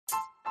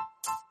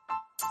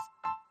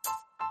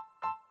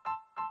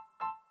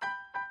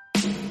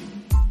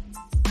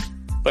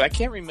But I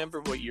can't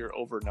remember what your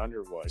over and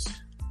under was.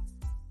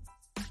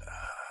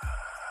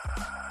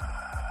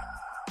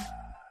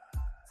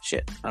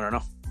 Shit, I don't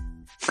know.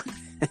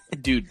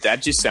 Dude,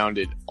 that just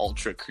sounded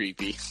ultra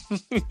creepy.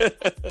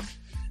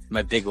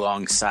 My big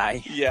long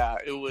sigh. Yeah,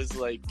 it was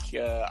like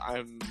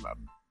I'm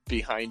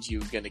behind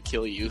you, gonna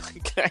kill you,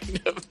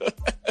 kind of.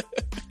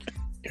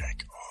 You're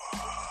like,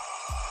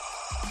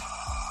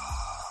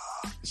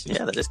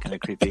 yeah, that is kind of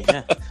creepy.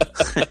 Yeah.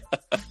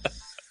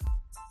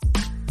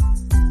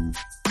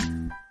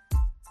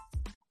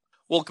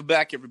 Welcome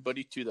back,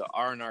 everybody, to the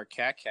R&R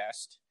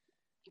Catcast,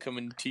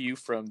 coming to you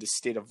from the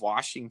state of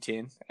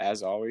Washington,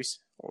 as always.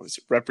 I was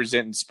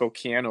representing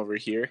Spokane over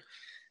here.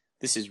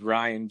 This is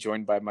Ryan,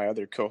 joined by my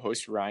other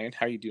co-host, Ryan.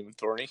 How you doing,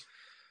 Thorny?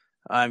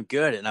 I'm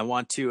good, and I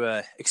want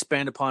to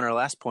expand upon our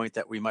last point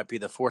that we might be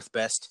the fourth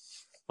best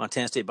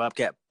Montana State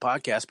Bobcat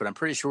podcast, but I'm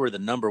pretty sure we're the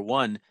number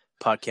one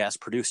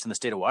podcast produced in the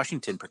state of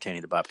Washington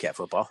pertaining to Bobcat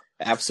football.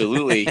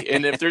 Absolutely.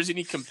 And if there's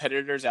any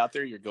competitors out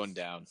there, you're going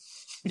down.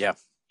 Yeah,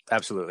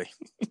 absolutely.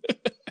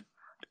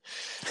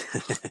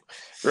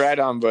 Right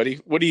on, buddy.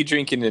 What are you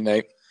drinking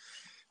tonight?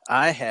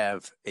 I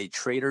have a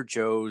Trader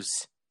Joe's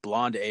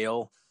blonde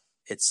ale.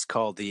 It's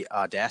called the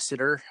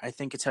Audaciter, I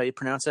think it's how you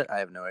pronounce it. I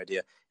have no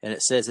idea. And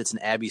it says it's an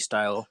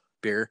Abbey-style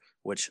beer,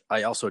 which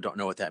I also don't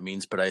know what that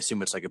means, but I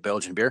assume it's like a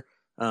Belgian beer.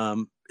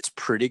 It's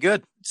pretty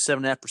good.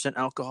 7.5%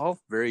 alcohol.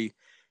 It's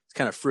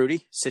kind of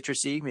fruity,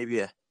 citrusy, maybe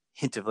a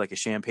hint of like a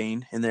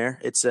champagne in there.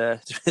 It's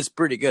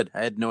pretty good.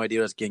 I had no idea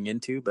what I was getting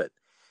into, but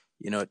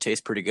it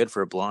tastes pretty good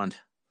for a blonde.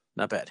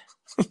 Not bad.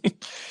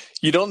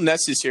 You don't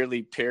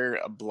necessarily pair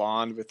a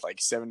blonde with like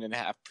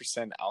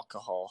 7.5%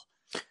 alcohol.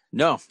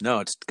 No,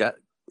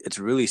 it's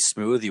really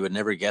smooth. You would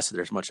never guess that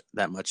there's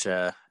that much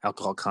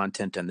alcohol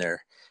content in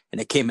there. And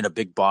it came in a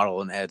big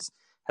bottle and had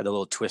a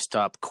little twist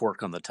top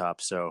cork on the top.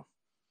 So,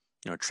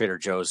 Trader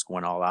Joe's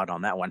went all out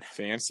on that one.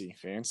 Fancy.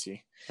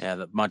 Yeah,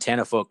 the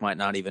Montana folk might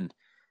not even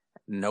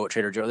know what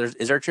Trader Joe's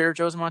is. There Trader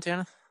Joe's in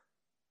Montana?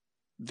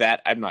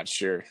 That I'm not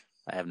sure.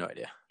 I have no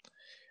idea.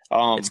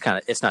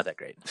 It's not that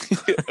great.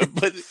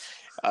 But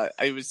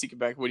I was thinking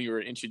back when you were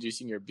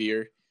introducing your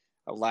beer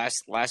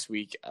last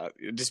week.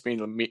 It just made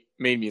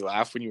me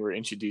laugh when you were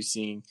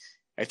introducing.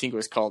 I think it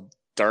was called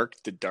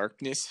the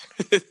Darkness.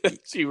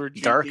 So you were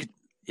drinking.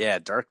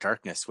 Dark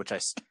Darkness, which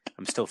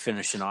I'm still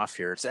finishing off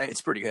here.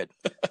 It's pretty good.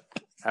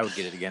 I would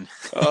get it again.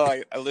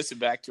 I listened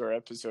back to our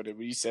episode, and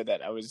when you said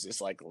that, I was just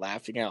like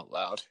laughing out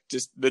loud.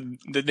 Just the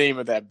name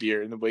of that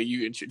beer and the way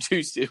you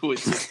introduced it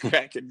was just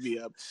cracking me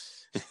up.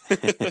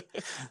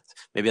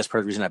 Maybe that's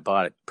part of the reason I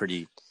bought it.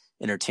 Pretty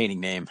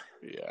entertaining name.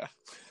 Yeah.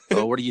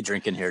 Well, what are you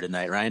drinking here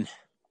tonight, Ryan?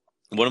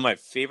 One of my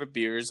favorite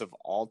beers of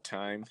all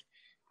time,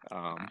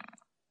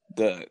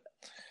 the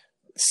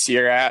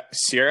Sierra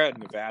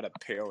Nevada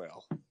Pale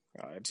Ale.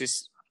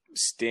 Just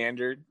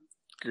standard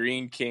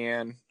green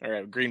can, or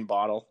a green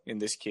bottle in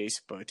this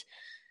case, but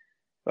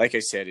like I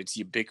said, it's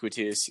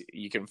ubiquitous.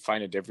 You can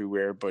find it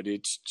everywhere, but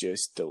it's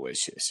just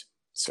delicious.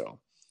 So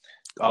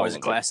always a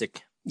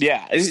classic.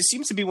 Yeah, it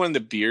seems to be one of the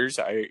beers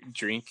I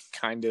drink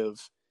kind of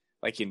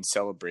like in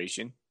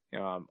celebration.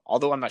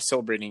 Although I'm not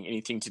celebrating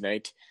anything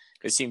tonight,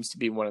 it seems to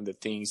be one of the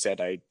things that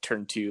I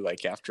turn to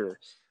like after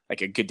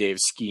like a good day of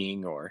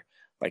skiing or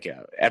like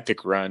a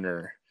epic run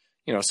or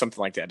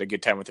something like that, a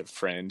good time with a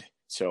friend.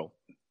 So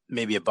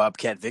maybe a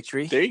Bobcat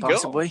victory. There you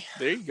possibly. Go.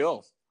 There you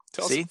go.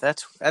 See,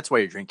 that's why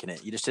you're drinking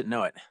it. You just didn't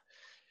know it.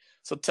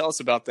 So tell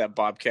us about that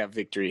Bobcat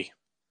victory.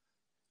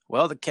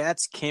 Well, the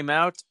Cats came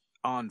out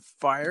on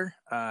fire.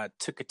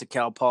 Took it to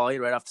Cal Poly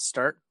right off the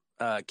start.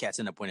 Cats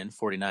end up winning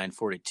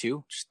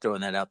 49-42. Just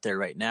throwing that out there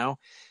right now.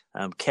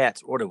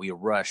 Cats, what do we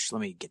rush?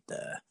 Let me get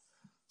the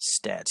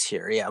stats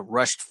here. Yeah,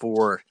 rushed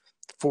for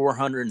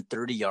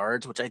 430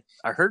 yards, which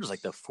I heard was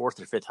like the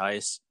fourth or fifth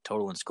highest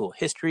total in school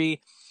history.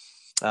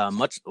 A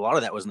lot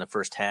of that was in the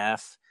first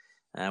half.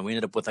 We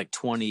ended up with like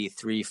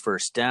 23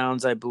 first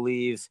downs, I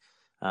believe,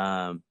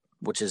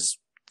 which is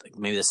like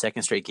maybe the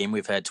second straight game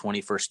we've had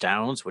 20 first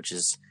downs, which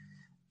is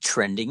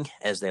trending,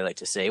 as they like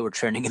to say. We're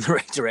trending in the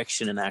right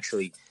direction and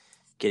actually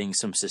getting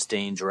some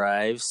sustained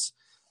drives.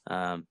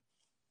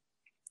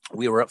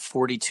 We were up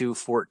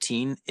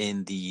 42-14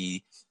 in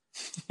the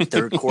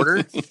third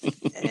quarter.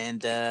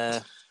 And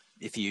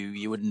if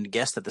you wouldn't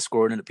guess that the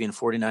score ended up being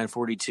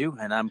 49-42.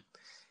 And I'm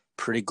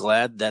pretty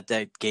glad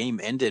that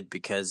game ended,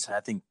 because I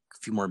think a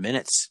few more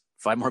minutes,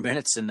 5 more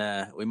minutes, and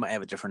we might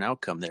have a different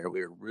outcome there.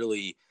 We were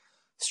really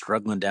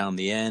struggling down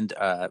the end.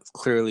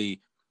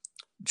 Clearly,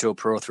 Joe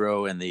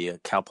Prothro and the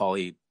Cal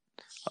Poly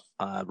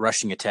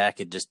rushing attack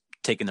had just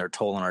taken their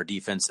toll on our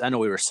defense. I know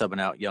we were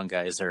subbing out young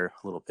guys there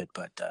a little bit,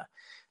 but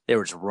they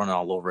were just running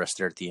all over us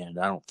there at the end.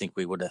 I don't think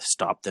we would have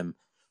stopped them.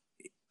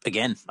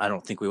 Again, I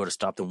don't think we would have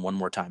stopped them one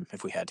more time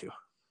if we had to.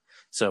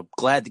 So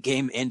glad the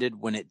game ended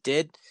when it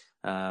did.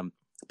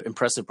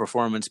 Impressive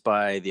performance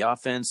by the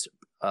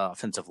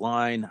offensive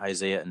line.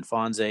 Isaiah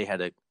Nfonse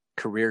had a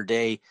career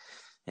day.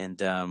 And,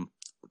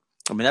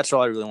 that's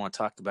all I really want to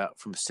talk about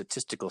from a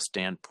statistical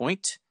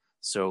standpoint.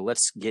 So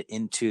let's get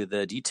into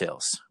the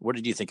details. What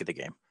did you think of the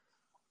game?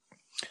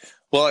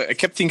 Well, I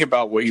kept thinking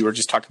about what you were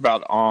just talking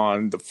about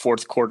on the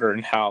fourth quarter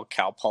and how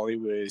Cal Poly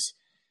was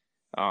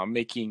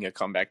making a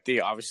comeback. They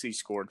obviously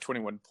scored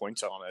 21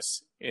 points on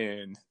us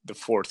in the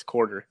fourth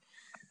quarter.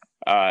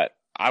 I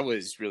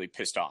was really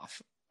pissed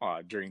off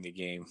during the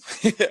game.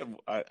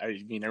 I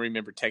mean, I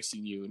remember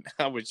texting you, and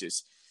I was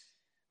just,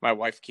 my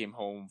wife came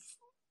home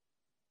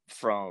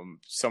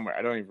from somewhere.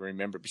 I don't even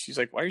remember, but she's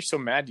like, "Why are you so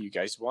mad you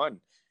guys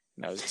won?"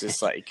 And I was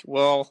just like,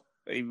 well,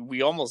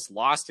 we almost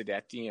lost it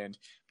at the end.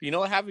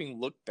 But, having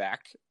looked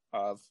back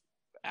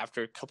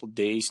after a couple of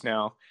days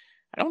now,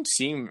 I don't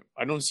seem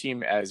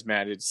as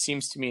mad. It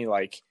seems to me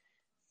like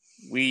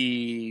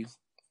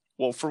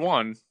for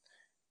one,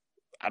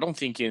 I don't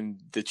think in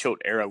the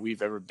Choate era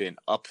we've ever been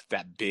up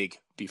that big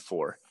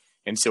before.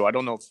 And so I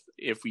don't know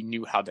if we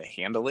knew how to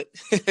handle it,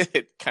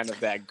 kind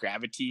of that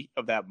gravity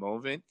of that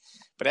moment.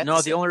 But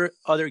the only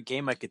other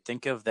game I could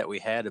think of that we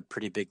had a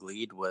pretty big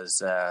lead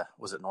was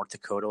it North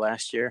Dakota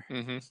last year?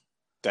 Mm-hmm.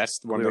 That's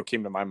the one that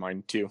came to my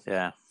mind too.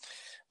 Yeah.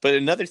 But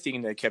another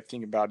thing that I kept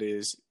thinking about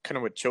is kind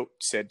of what Choate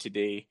said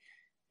today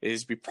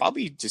is we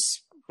probably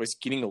just was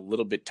getting a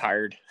little bit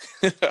tired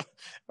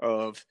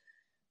of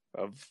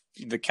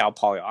the Cal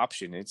Poly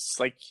option. It's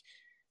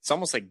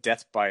almost like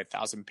death by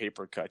 1,000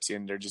 paper cuts,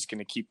 and they're just going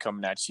to keep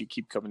coming at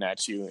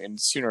you, and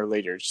sooner or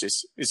later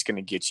it's going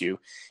to get you.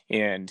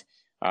 And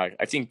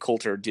I think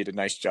Coulter did a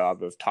nice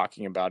job of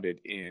talking about it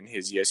in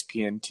his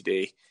ESPN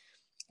today.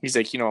 He's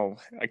like,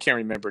 I can't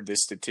remember the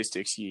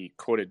statistics he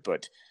quoted,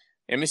 but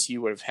MSU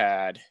would have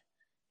had,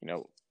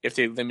 if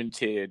they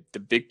limited the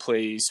big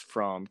plays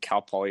from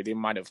Cal Poly, they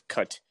might have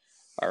cut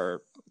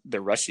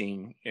the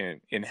rushing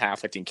in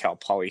half. I think Cal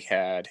Poly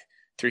had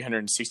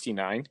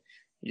 369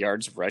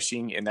 yards of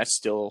rushing, and that's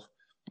still,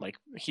 like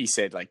he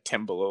said, like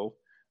 10 below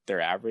their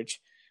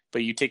average.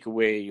 But you take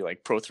away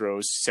like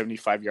Prothero's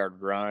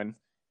 75-yard run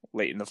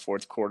late in the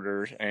fourth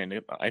quarter,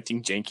 and I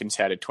think Jenkins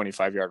had a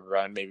 25-yard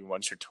run maybe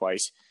once or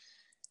twice.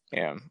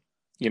 And,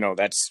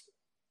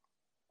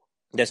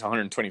 that's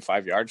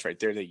 125 yards right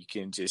there that you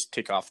can just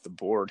take off the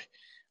board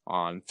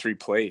on 3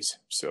 plays.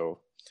 So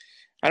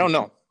I don't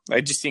know.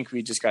 I just think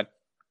we just got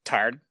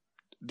tired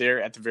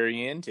there at the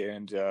very end,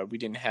 and we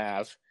didn't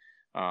have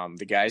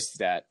the guys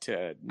that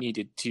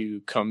needed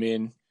to come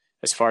in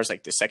as far as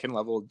like the second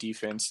level of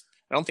defense.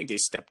 I don't think they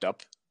stepped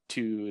up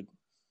to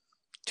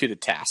the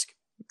task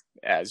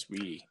as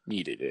we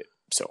needed it.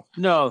 So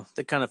no,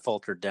 they kind of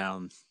faltered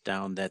down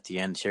at the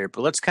end here.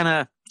 But let's kind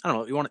of, I don't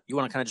know, you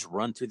want to kind of just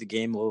run through the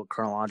game a little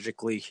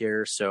chronologically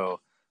here.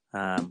 So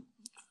I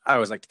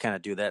always like to kind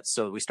of do that.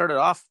 So we started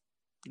off,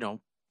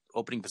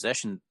 opening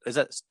possession. Is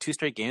that 2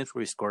 straight games where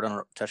we scored on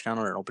a touchdown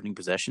on an opening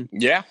possession?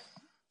 Yeah,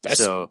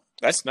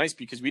 that's nice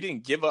because we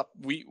didn't give up.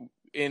 We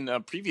in a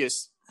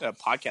previous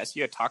podcast,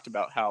 you had talked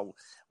about how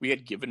we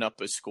had given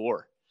up a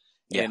score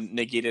and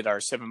negated our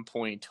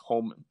 7-point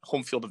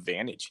home field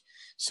advantage.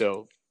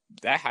 So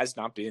that has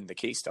not been the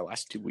case the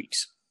last 2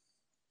 weeks.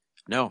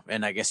 No,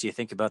 and I guess you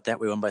think about that,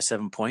 we won by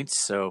 7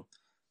 points. So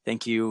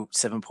thank you,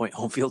 7-point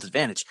home field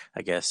advantage,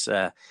 I guess.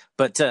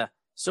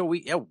 So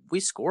we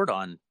scored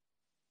on.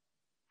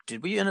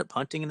 Did we end up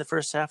punting in the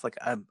first half? Like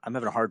I'm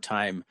having a hard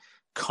time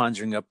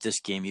conjuring up this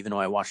game, even though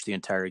I watched the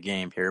entire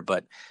game here.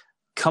 But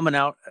coming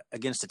out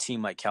against a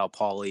team like Cal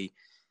Poly,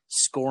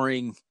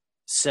 scoring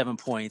 7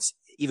 points,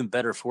 even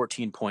better,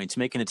 14 points,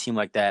 making a team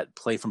like that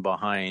play from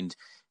behind.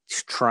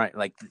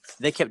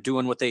 They kept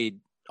doing what they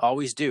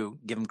always do.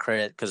 Give them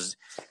credit because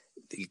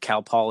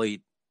Cal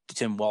Poly,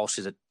 Tim Walsh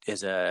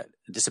is a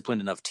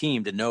disciplined enough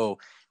team to know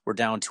we're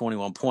down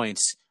 21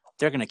 points.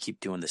 They're going to keep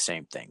doing the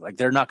same thing. Like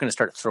they're not going to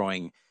start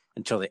throwing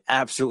until they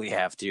absolutely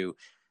have to.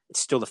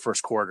 It's still the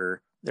first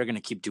quarter. They're going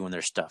to keep doing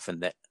their stuff,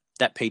 and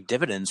that paid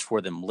dividends for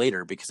them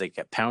later because they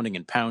kept pounding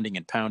and pounding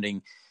and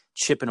pounding,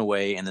 chipping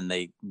away, and then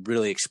they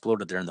really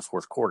exploded there in the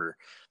fourth quarter.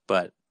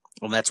 But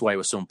that's why it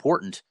was so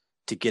important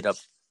to get up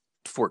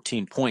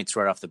 14 points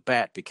right off the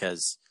bat,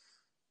 because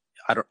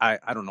I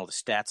don't know the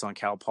stats on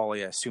Cal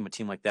Poly. I assume a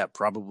team like that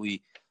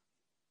probably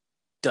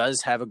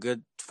does have a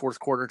good fourth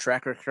quarter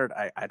track record.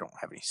 I don't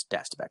have any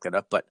stats to back that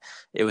up, but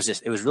it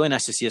was really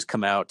nice to see us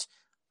come out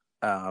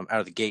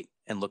of the gate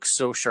and look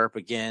so sharp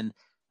again.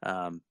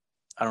 I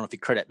don't know if you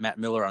credit Matt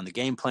Miller on the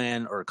game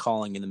plan or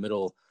calling in the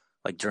middle,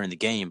 like during the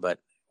game, but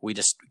we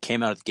just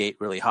came out of the gate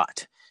really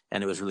hot,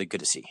 and it was really good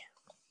to see.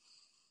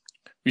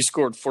 We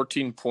scored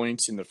 14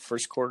 points in the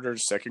first quarter,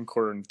 second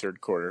quarter, and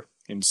third quarter,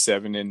 and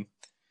 7 in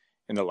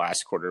the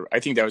last quarter. I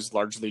think that was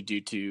largely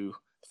due to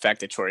the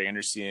fact that Troy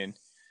Anderson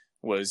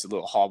was a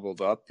little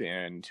hobbled up,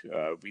 and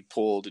we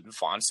pulled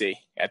Fonse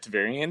at the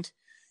very end,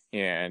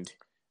 and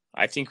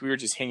I think we were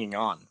just hanging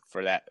on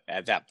for that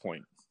at that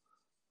point.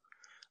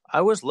 I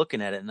was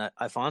looking at it, and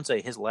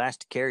Alphonse, his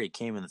last carry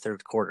came in the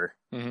third quarter.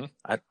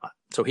 Mm-hmm.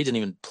 So he didn't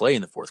even play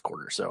in the fourth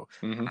quarter. So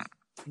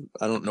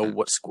I don't know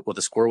what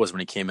the score was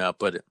when he came out,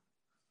 but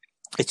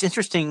it's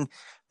interesting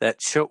that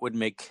Choate would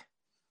make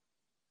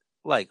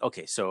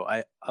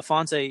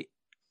Alphonse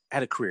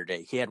had a career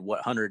day. He had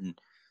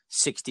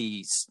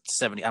 160,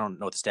 70. I don't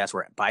know what the stats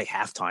were by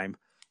halftime.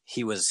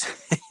 he was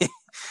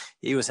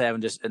he was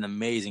having just an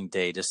amazing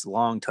day, just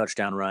long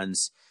touchdown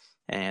runs.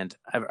 And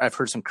I've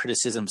heard some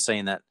criticism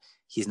saying that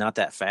he's not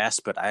that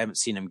fast, but I haven't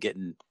seen him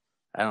getting.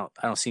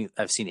 I've seen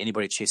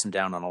anybody chase him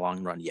down on a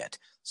long run yet.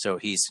 So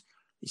he's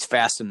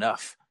fast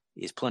enough.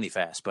 He's plenty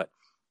fast. But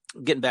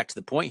getting back to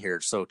the point here,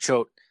 so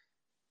Choate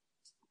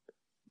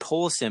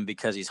pulls him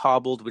because he's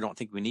hobbled. We don't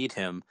think we need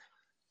him.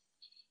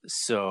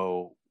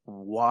 So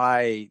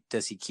why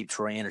does he keep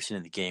Troy Anderson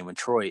in the game when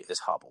Troy is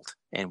hobbled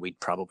and we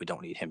probably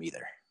don't need him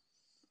either?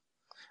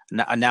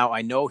 Now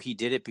I know he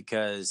did it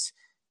because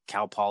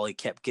Cal Poly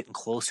kept getting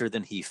closer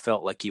than he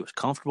felt like he was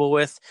comfortable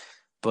with,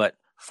 but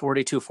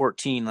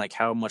 42-14, like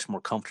how much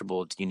more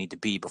comfortable do you need to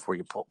be before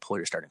you pull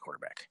your starting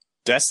quarterback?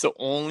 That's the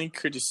only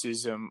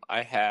criticism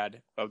I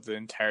had of the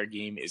entire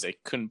game is I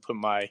couldn't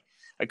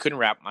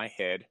wrap my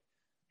head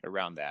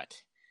around that.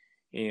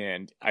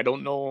 And I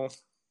don't know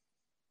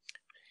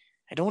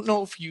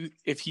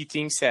if he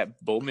thinks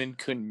that Bowman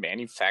couldn't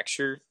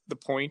manufacture the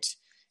point.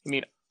 I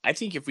mean, I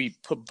think if we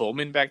put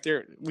Bowman back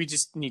there, we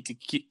just need to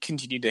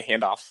continue to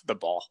hand off the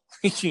ball,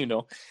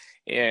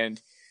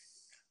 And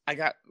I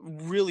got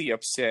really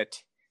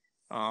upset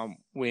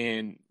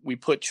when we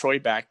put Troy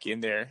back in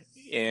there,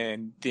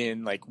 and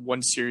then like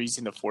one series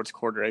in the fourth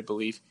quarter, I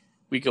believe,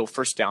 we go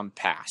first down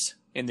pass,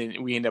 and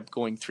then we end up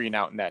going 3 and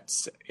out in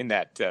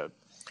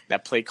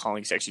that play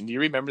calling section. Do you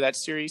remember that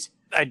series?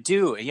 I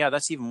do. Yeah,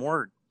 that's even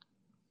more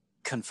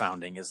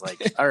confounding. Is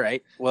like, all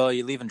right, well,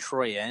 you're leaving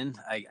Troy in.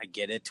 I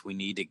get it. We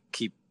need to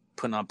keep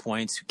putting on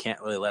points. We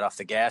can't really let off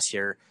the gas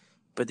here.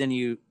 But then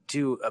you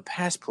do a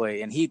pass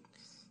play, and he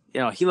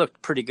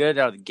looked pretty good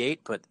out of the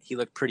gate, but he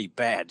looked pretty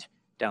bad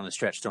down the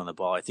stretch throwing the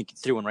ball. I think he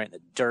threw one right in the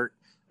dirt.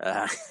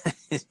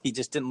 He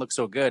just didn't look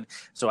so good.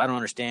 So I don't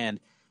understand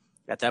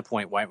at that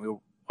point why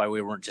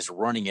we weren't just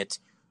running it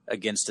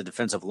against a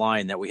defensive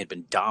line that we had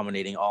been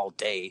dominating all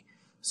day.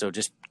 So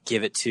just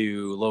give it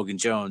to Logan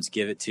Jones,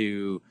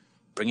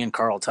 bring in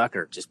Carl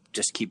Tucker,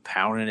 just keep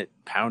pounding it.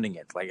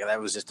 Like that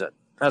was a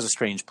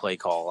strange play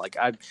call. Like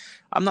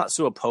I'm not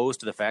so opposed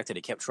to the fact that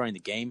he kept trying the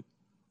game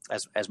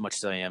as much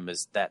as I am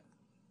as that.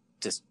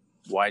 Just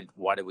why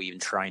did we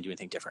even try and do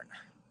anything different?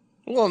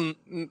 Well,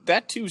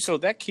 that too. So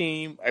that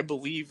came, I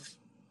believe,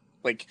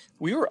 like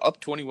we were up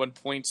 21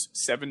 points,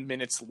 7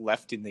 minutes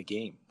left in the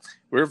game.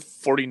 We're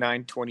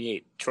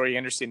 49-28. Troy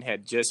Anderson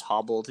had just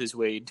hobbled his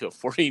way into a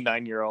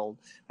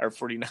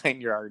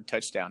 49-yard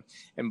touchdown.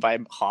 And by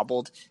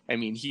hobbled, I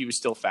mean he was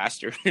still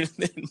faster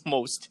than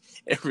most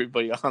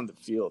everybody on the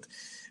field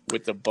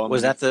with the bum.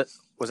 Was that the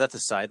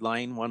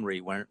sideline one where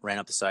he ran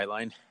up the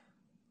sideline?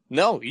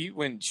 No, he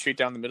went straight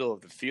down the middle of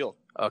the field.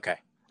 Okay.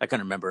 I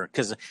couldn't remember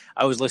because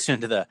I was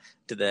listening to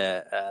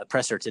the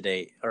presser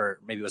today, or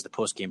maybe it was the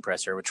post-game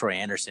presser with Troy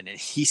Anderson, and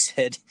he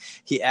said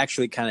he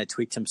actually kind of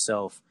tweaked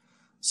himself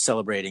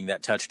celebrating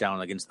that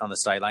touchdown on the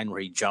sideline where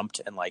he jumped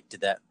and like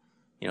did that,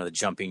 the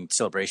jumping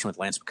celebration with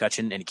Lance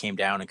McCutcheon, and he came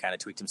down and kind of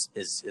tweaked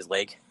his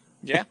leg.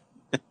 Yeah.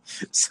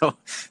 So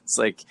it's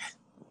like,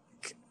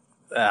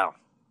 oh,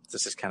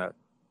 this is kind of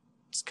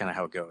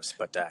how it goes.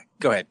 But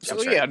go ahead.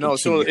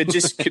 So it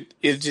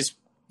just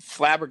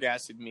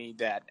flabbergasted me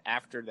that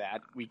after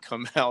that we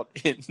come out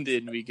and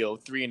then we go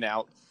 3 and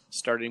out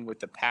starting with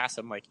the pass.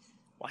 I'm like,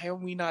 why are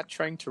we not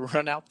trying to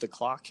run out the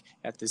clock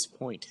at this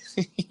point?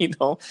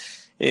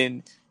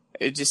 And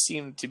it just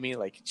seemed to me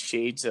like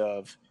shades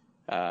of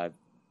the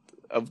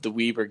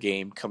Weber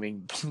game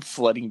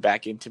flooding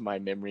back into my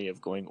memory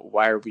of going,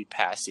 why are we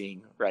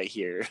passing right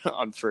here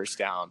on first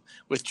down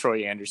with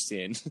Troy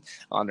Anderson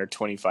on our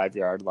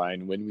 25-yard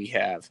line when we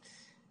have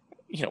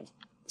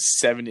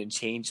 7 and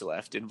change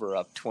left and we're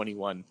up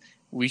 21.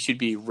 We should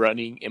be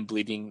running and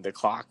bleeding the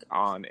clock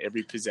on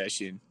every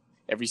possession,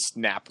 every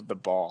snap of the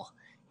ball.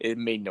 It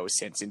made no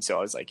sense. And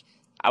so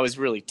I was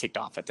really ticked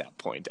off at that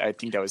point. I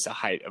think that was the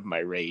height of my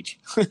rage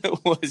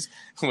was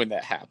when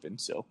that happened.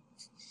 So,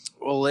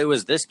 well, it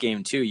was this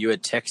game too. You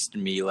had texted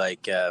me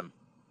like,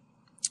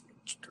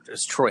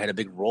 Troy had a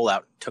big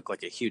rollout, took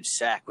like a huge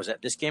sack. Was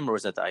that this game or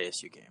was that the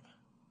ISU game?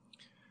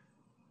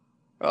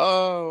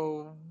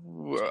 Oh,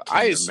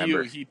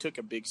 ISU, he took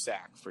a big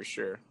sack for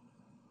sure.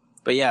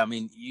 But yeah, I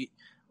mean,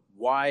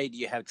 why do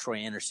you have Troy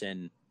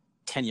Anderson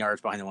 10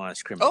 yards behind the line of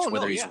scrimmage?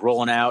 Whether he's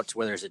rolling out,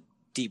 whether it's a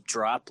deep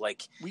drop,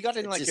 like we got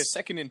in like a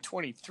 2nd and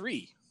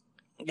 23.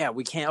 Yeah,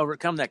 we can't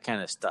overcome that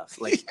kind of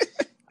stuff. Like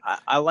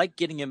I like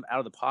getting him out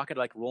of the pocket, I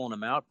like rolling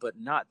him out, but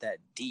not that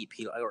deep.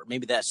 Or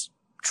maybe that's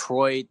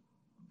Troy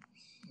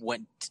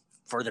went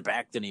further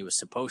back than he was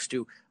supposed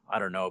to. I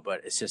don't know,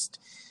 but it's just.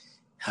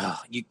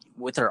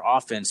 With our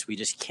offense, we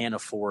just can't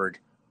afford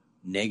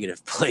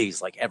negative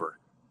plays like ever.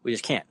 We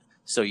just can't.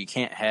 So you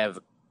can't have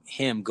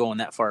him going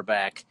that far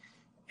back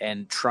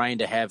and trying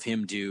to have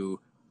him do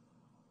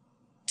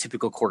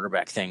typical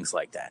quarterback things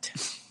like that.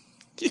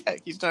 Yeah,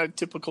 he's not a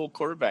typical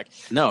quarterback.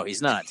 No,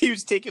 he's not. He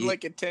was taking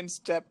like a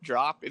 10-step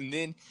drop, and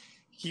then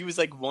he was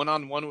like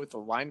one-on-one with the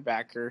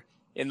linebacker,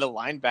 and the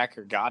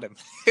linebacker got him.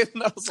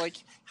 And I was like,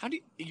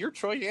 you're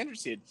Troy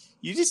Anderson.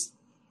 You just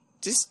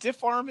just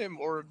stiff arm him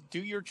or do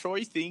your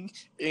Troy thing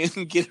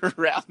and get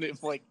around him.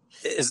 Like,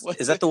 is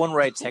that the one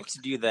where I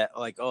texted you that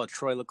like, oh,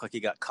 Troy looked like he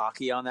got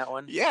cocky on that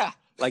one? Yeah.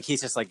 Like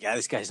he's just like, yeah,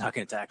 this guy's not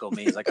going to tackle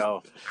me. He's like,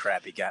 oh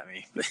crap, he got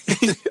me.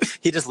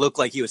 He just looked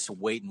like he was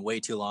waiting way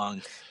too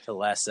long to the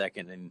last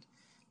second, and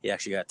he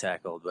actually got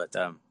tackled. But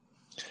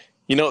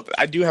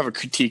I do have a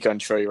critique on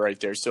Troy right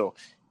there. So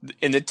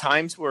in the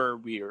times where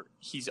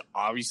he's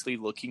obviously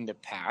looking to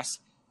pass,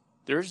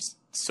 there's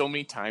so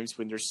many times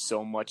when there's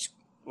so much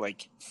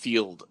like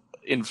field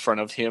in front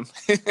of him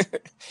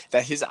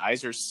that his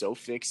eyes are so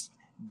fixed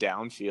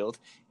downfield.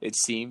 It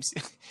seems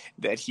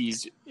that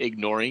he's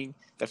ignoring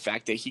the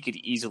fact that he could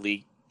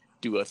easily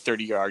do a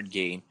 30-yard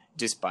gain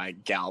just by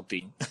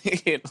galloping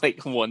in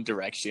like one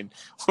direction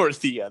or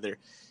the other.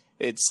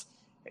 It's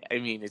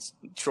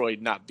Troy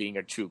not being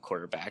a true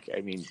quarterback.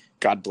 I mean,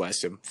 God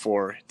bless him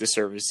for the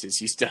services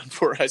he's done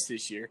for us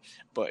this year,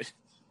 but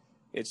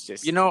it's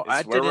just,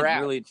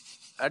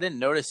 I didn't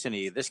notice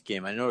any this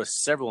game. I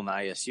noticed several in the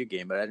ISU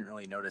game, but I didn't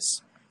really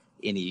notice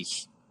any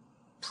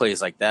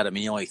plays like that. I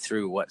mean, he only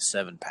threw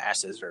 7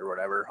 passes or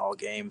whatever all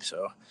game.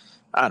 So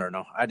I don't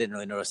know. I didn't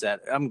really notice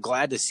that. I'm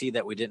glad to see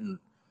that we didn't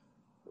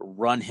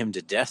run him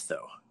to death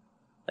though.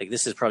 Like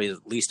this is probably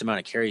the least amount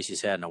of carries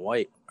he's had in a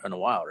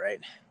while, right?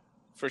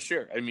 For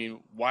sure. I mean,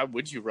 why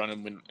would you run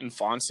him when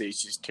Fonse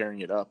is just tearing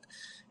it up?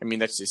 I mean,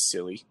 that's just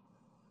silly.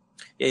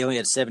 Yeah, he only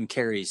had 7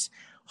 carries,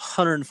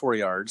 104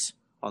 yards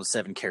on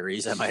 7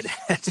 carries, I might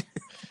add.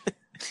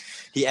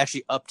 He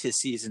actually upped his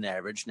season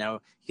average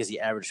now because he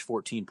averaged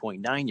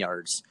 14.9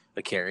 yards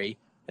a carry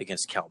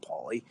against Cal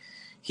Poly.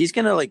 He's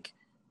going to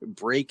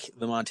break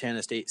the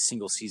Montana State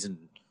single season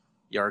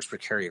yards per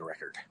carry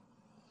record.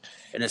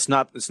 And it's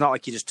not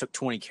like he just took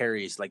 20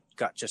 carries,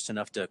 got just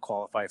enough to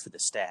qualify for the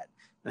stat.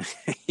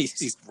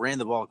 He's ran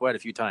the ball quite a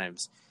few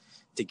times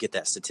to get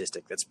that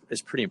statistic.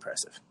 It's pretty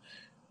impressive.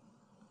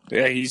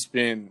 Yeah, it's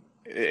been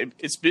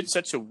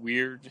such a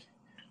weird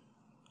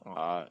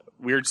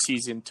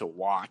season to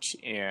watch,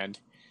 and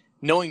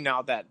knowing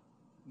now that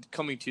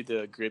coming to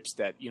the grips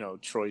that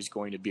Troy's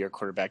going to be our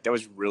quarterback, that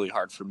was really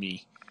hard for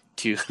me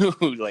to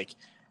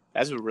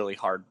that's a really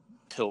hard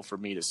pill for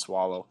me to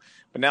swallow.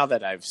 But now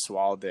that I've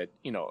swallowed it,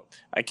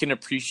 I can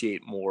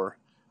appreciate more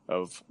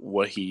of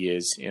what he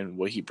is and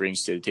what he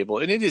brings to the table,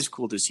 and it is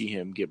cool to see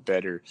him get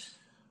better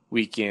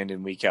week in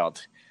and week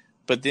out.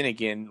 But then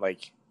again,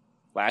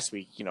 last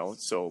week,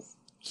 so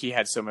he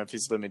had some of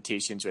his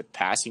limitations with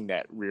passing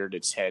that reared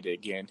its head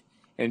again.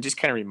 And it just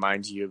kind of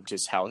reminds you of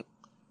just how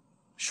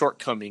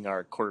shortcoming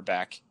our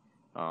quarterback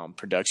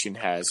production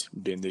has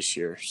been this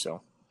year.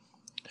 So,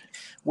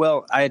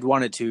 well, I had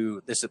wanted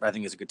to, I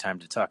think is a good time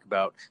to talk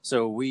about.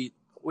 So we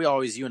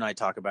always, you and I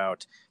talk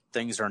about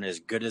things aren't as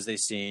good as they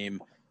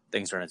seem.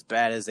 Things aren't as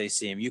bad as they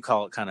seem. You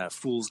call it kind of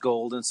fool's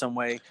gold in some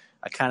way.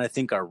 I kind of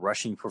think our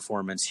rushing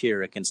performance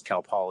here against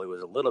Cal Poly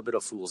was a little bit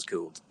of fool's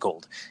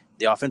gold.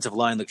 The offensive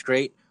line looked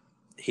great.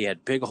 He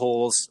had big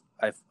holes.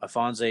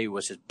 Afonso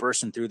was just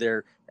bursting through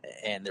there,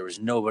 and there was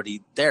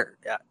nobody there.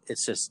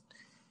 It's just,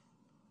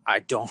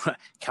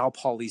 Cal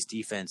Poly's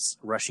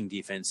rushing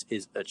defense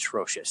is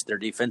atrocious. Their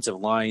defensive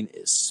line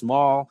is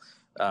small.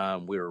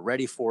 We were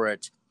ready for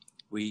it.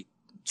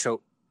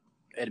 Choate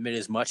admitted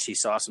as much. He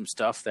saw some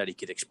stuff that he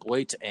could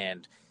exploit,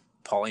 and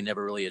Poly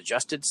never really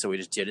adjusted, so we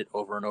just did it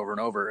over and over and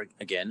over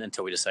again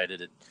until we decided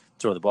to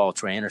throw the ball to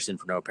Troy Anderson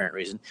for no apparent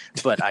reason.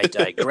 But I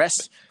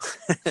digress.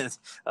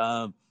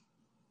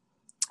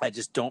 I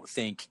just don't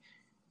think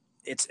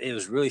it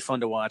was really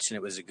fun to watch, and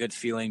it was a good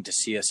feeling to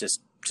see us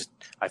just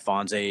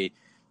Ifanse,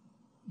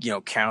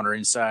 counter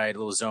inside,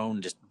 little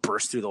zone, just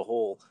burst through the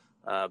hole.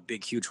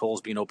 Big, huge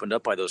holes being opened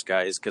up by those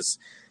guys because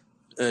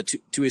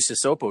Tuisa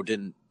Sopo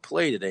didn't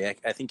play today.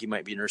 I think he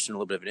might be nursing a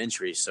little bit of an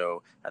injury,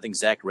 so I think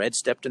Zach Red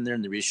stepped in there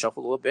and they reshuffled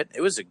a little bit.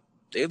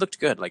 They looked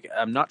good.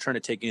 I'm not trying to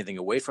take anything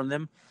away from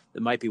them.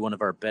 It might be one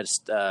of our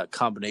best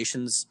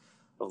combinations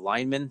of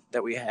linemen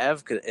that we have,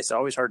 because it's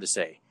always hard to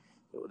say.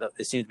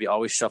 It seems to be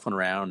always shuffling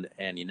around,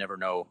 and you never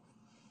know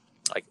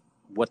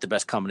what the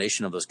best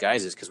combination of those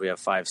guys is, because we have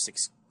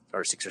 6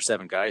 or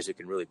 7 guys who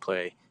can really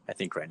play, I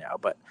think, right now.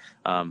 But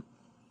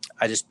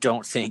I just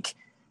don't think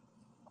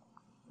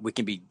we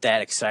can be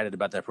that excited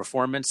about that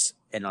performance.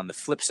 And on the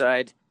flip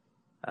side,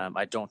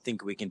 I don't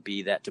think we can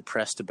be that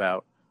depressed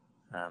about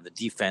the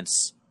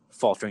defense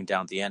faltering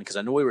down at the end, because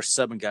I know we were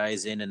subbing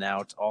guys in and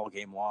out all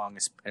game long,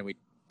 and we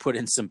put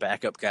in some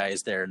backup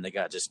guys there, and they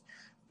got just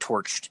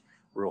torched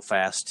real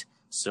fast.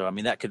 So, I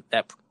mean,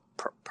 that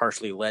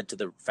partially led to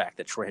the fact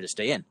that Troy had to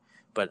stay in.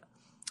 But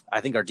I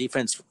think our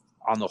defense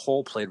on the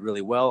whole played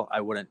really well.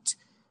 I wouldn't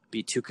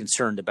be too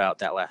concerned about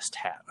that last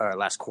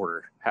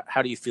quarter.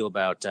 How do you feel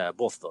about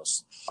both of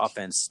those,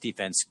 offense,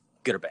 defense,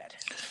 good or bad?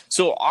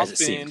 So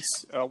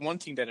offense, one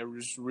thing that I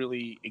was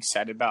really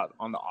excited about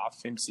on the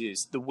offense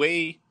is the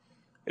way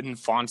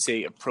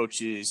Fonse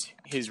approaches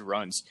his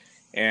runs.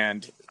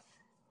 And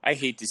I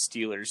hate the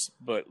Steelers,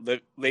 but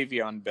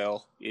Le'Veon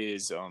Bell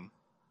is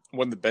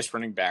one of the best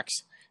running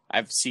backs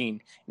I've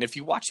seen. And if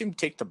you watch him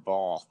take the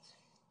ball,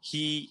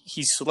 he's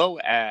slow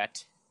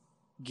at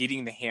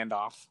getting the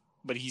handoff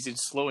but he's in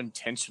slow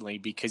intentionally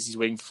because he's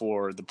waiting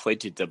for the play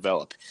to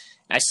develop.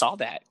 And I saw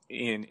that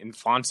in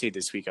Fonse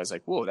this week. I was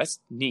like, whoa, that's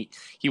neat.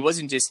 He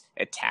wasn't just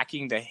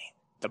attacking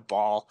the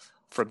ball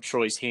from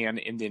Troy's hand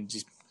and then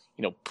just,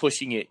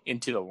 pushing it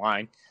into the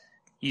line.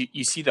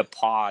 You see the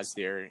pause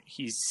there.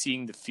 He's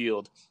seeing the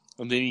field,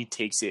 and then he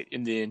takes it,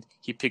 and then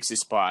he picks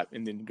his spot,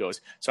 and then goes.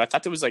 So I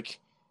thought that was like,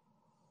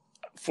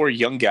 for a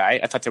young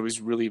guy, I thought that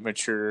was really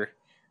mature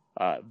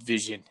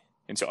vision.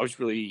 And so I was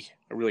really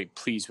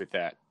pleased with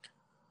that.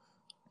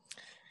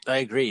 I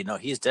agree. No,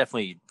 he's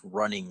definitely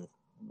running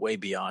way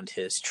beyond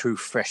his true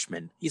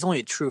freshman. He's only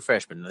a true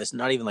freshman. It's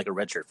not even like a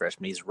redshirt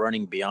freshman. He's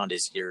running beyond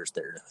his years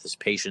there, his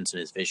patience and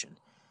his vision.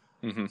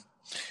 Mm-hmm.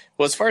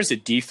 Well, as far as the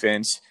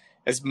defense,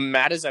 as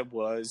mad as I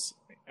was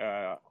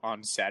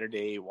on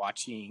Saturday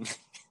watching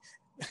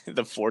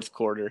the fourth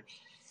quarter,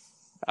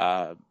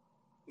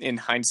 in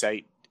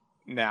hindsight,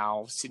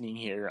 now sitting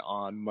here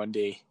on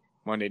Monday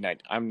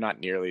night, I'm not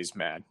nearly as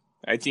mad.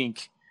 I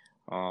think,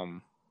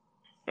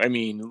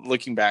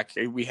 looking back,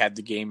 we had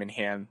the game in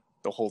hand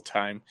the whole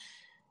time.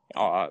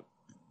 A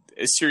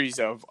series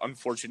of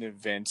unfortunate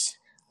events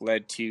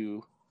led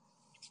to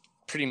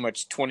pretty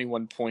much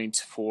 21 points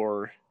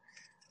for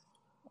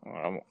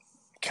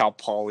Cal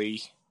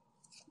Poly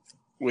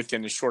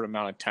within a short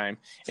amount of time.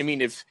 I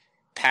mean, if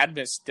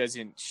Padmas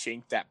doesn't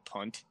shank that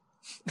punt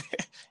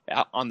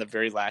on the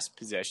very last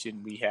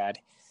possession we had,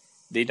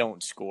 they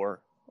don't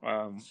score.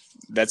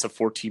 That's a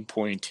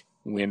 14-point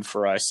win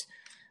for us.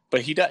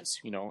 But he does,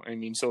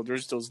 so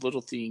there's those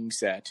little things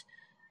that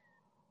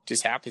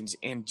just happens.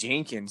 And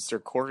Jenkins, their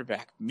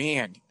quarterback,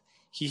 man,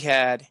 he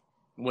had,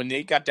 when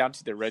they got down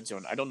to the red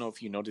zone, I don't know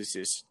if you noticed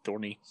this,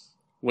 Thorny,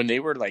 when they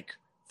were like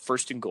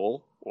first and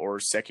goal or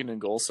second and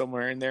goal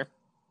somewhere in there,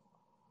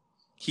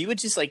 he would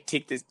just like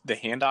take the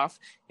handoff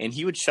and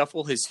he would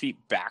shuffle his feet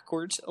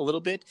backwards a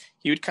little bit.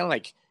 He would kind of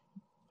like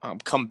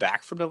come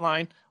back from the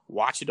line,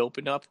 watch it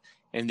open up,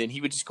 and then he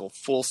would just go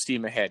full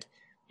steam ahead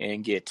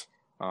and get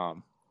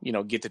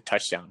the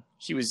touchdown.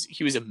 He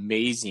was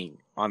amazing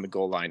on the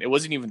goal line. It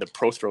wasn't even the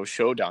Pro Throw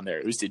show down there.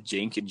 It was the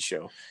Jenkins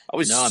show. I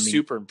was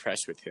super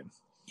impressed with him.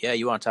 Yeah,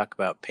 you want to talk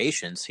about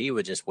patience. He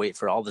would just wait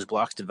for all his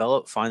blocks to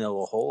develop, find the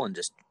little hole, and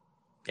just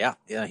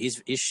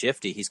he's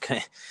shifty. He's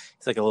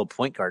like a little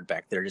point guard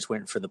back there, just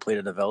waiting for the play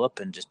to develop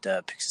and just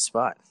picks a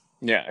spot.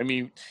 Yeah, I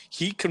mean,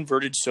 he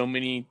converted so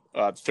many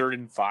 3rd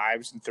and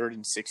 5s and 3rd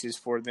and 6s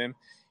for them.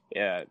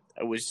 It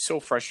was so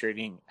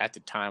frustrating at the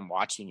time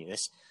watching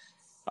this.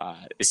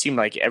 It seemed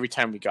like every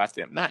time we got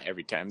them, not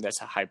every time,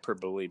 that's a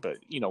hyperbole, but,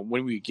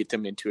 when we get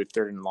them into a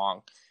 3rd and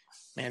long,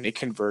 man, they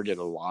converted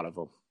a lot of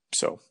them.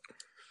 So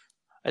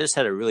I just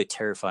had a really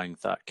terrifying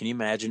thought. Can you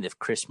imagine if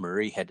Chris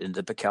Murray had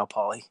ended up at Cal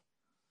Poly?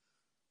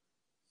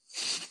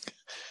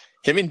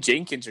 Him and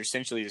Jenkins are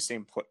essentially the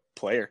same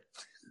player.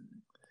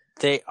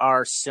 They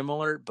are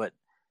similar, but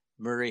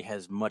Murray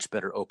has much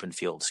better open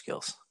field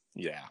skills.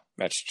 Yeah,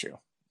 that's true.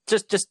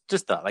 Just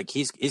thought, like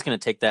he's going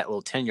to take that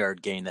little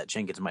 10-yard gain that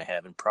Jenkins might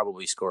have and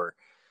probably score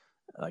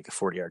like a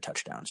 40-yard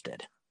touchdown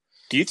instead.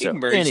 Do you think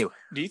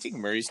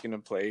Murray's going to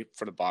play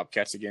for the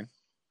Bobcats again?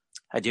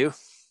 I do.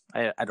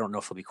 I don't know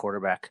if he'll be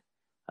quarterback.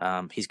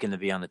 He's going to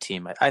be on the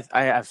team.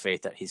 I have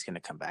faith that he's going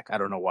to come back. I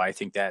don't know why I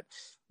think that.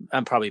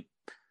 I'm probably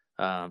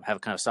have a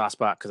kind of soft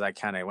spot because I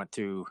kind of went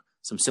through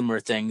some similar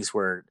things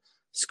where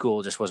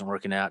school just wasn't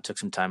working out. Took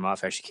some time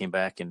off. Actually came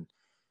back and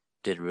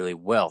did really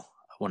well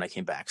when I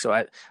came back. So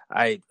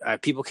I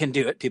people can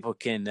do it. People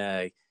can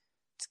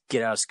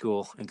get out of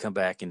school and come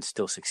back and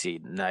still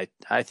succeed. And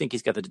I think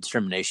he's got the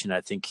determination. I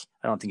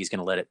don't think he's going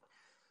to let it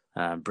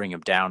bring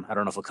him down. I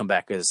don't know if he'll come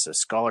back as a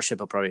scholarship.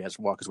 He'll probably have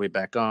to walk his way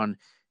back on,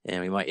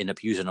 and we might end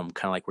up using him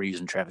kind of like we're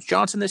using Travis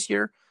Johnson this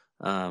year.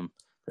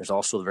 There's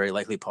also a very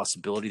likely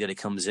possibility that he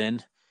comes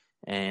in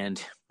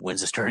and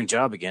wins a starting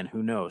job again.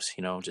 Who knows?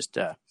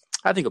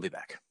 I think he'll be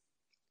back.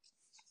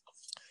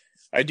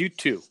 I do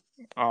too.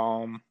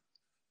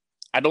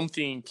 I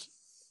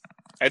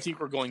think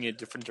we're going in a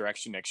different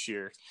direction next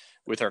year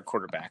with our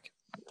quarterback.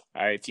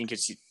 I think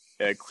it's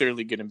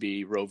clearly going to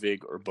be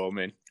Rovig or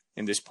Bowman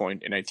in this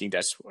point, and I think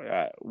that's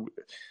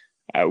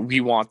we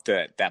want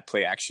that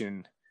play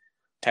action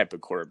type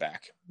of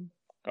quarterback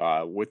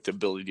with the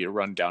ability to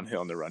run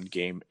downhill in the run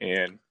game,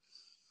 and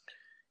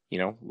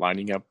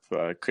lining up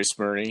Chris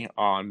Murray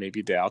on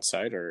maybe the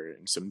outside or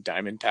in some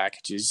diamond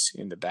packages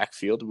in the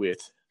backfield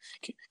with.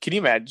 Can you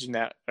imagine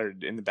that, or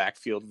in the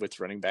backfield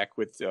with running back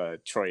with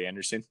Troy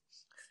Anderson?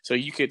 So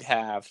you could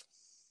have,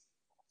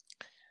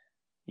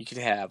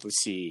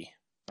 let's see,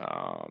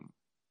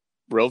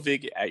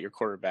 Rovig at your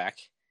quarterback,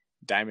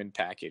 diamond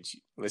package.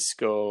 Let's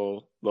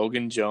go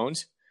Logan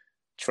Jones,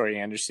 Troy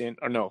Anderson,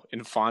 or no,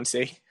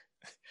 Infonse,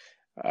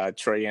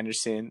 Troy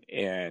Anderson,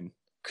 and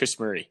Chris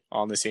Murray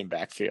all in the same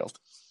backfield.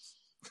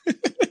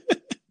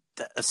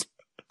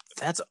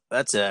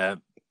 That's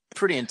a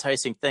pretty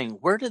enticing thing.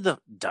 Where did the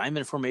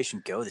diamond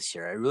formation go this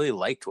year? I really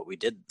liked what we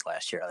did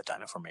last year out of the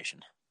diamond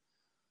formation.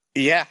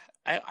 Yeah,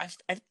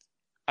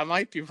 I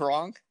might be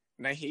wrong,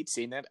 and I hate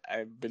saying that.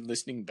 I've been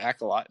listening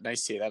back a lot, and I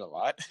say that a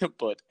lot,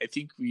 but I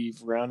think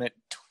we've run it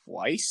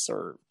twice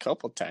or a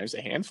couple of times,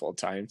 a handful of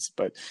times,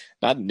 but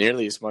not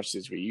nearly as much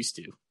as we used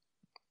to.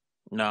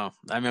 No,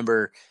 I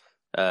remember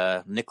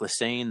Nick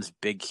Lassane's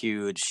big,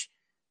 huge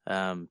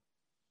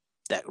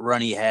that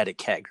run he had at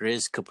Cat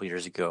Grizz a couple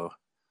years ago,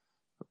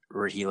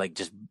 where he like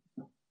just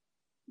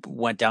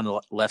went down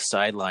the left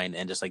sideline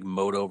and just like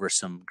mowed over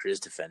some Grizz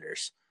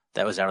defenders.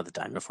 That was out of the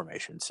diamond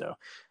formation. So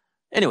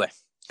anyway.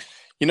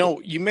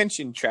 You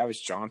mentioned Travis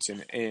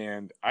Johnson,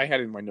 and I had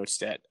in my notes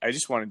that I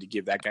just wanted to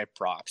give that guy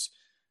props.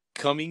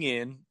 Coming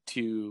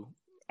into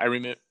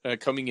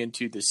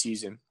the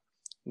season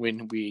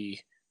when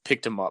we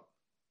picked him up,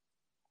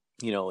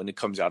 and it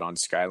comes out on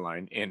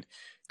Skyline, and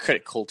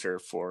credit Coulter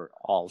for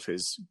all of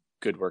his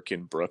good work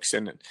in Brooks.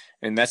 And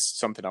that's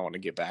something I want to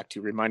get back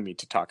to. Remind me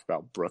to talk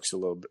about Brooks a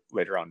little bit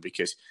later on,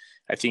 because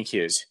I think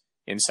his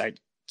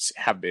insights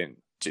have been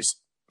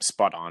just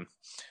spot on.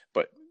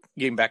 But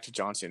getting back to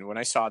Johnson, when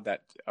I saw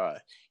that,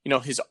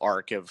 his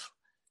arc of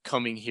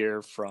coming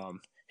here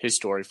from his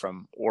story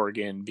from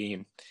Oregon,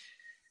 being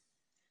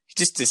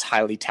just this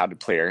highly touted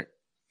player,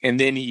 and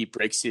then he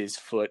breaks his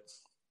foot,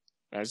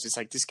 I was just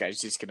like, this guy's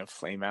just going to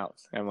flame out.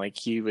 I'm like,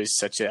 he was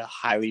such a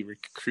highly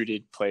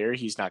recruited player.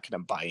 He's not going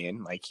to buy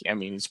in.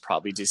 He's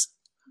probably just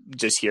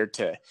here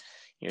to,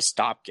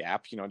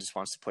 stopgap, just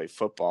wants to play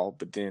football,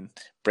 but then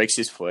breaks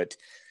his foot,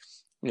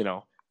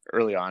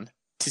 early on.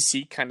 To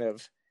see kind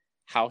of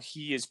how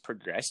he has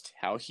progressed,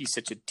 how he's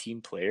such a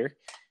team player,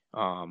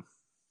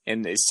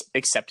 and has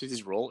accepted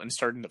his role and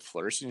starting to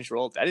flourish in his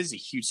role, that is a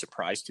huge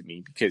surprise to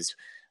me, because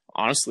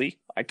honestly,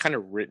 I kind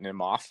of written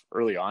him off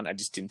early on. I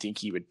just didn't think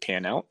he would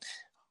pan out,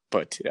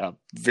 but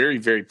very,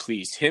 very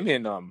pleased. Him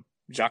and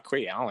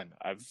Jacque Allen,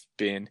 I've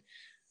been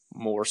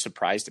more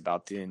surprised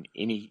about than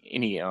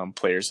any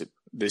players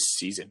this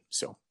season.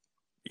 So,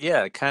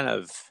 yeah, kind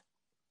of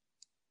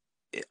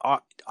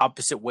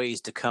opposite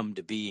ways to come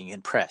to being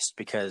impressed,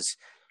 because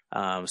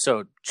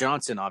so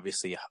Johnson,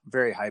 obviously a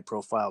very high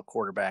profile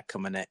quarterback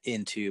coming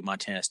into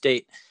Montana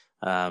State.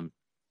 I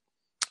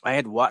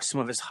had watched some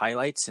of his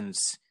highlights, and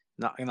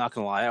I'm not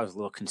gonna lie, I was a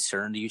little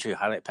concerned. Usually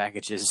highlight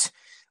packages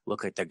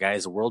look like the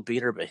guy's a world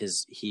beater, but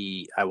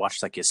I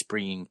watched like his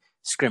spring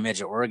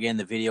scrimmage at Oregon,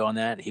 the video on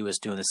that. He was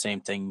doing the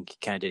same thing he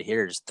kind of did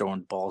here, just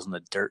throwing balls in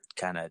the dirt,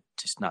 kind of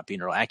just not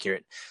being real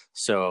accurate.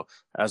 So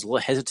I was a little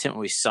hesitant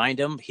when we signed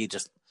him. He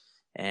just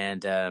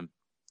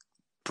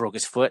broke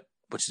his foot,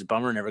 which is a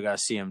bummer. Never got to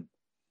see him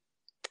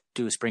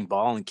do a spring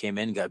ball, and came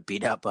in and got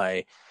beat up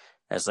by,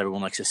 as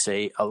everyone likes to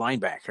say, a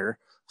linebacker.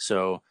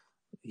 So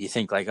you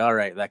think like, all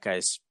right,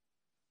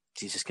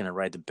 he's just going to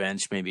ride the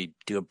bench, maybe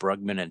do a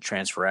Brugman and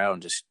transfer out,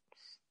 and just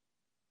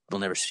we'll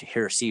never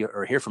hear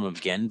from him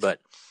again. But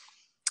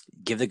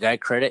give the guy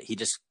credit. He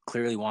just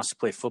clearly wants to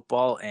play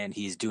football, and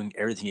he's doing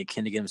everything he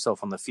can to get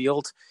himself on the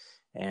field.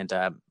 And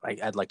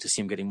I'd like to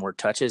see him getting more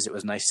touches. It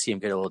was nice to see him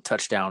get a little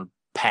touchdown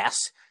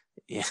pass.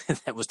 Yeah,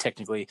 that was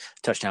technically a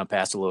touchdown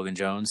pass to Logan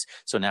Jones.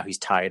 So now he's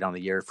tied on the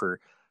year for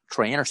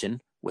Troy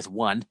Anderson with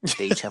one.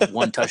 They each have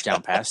one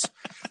touchdown pass.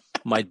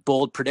 My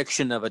bold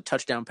prediction of a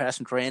touchdown pass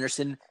from Troy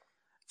Anderson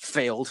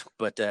failed,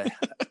 but it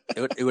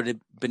would have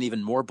been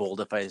even more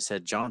bold if I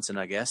said Johnson,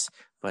 I guess.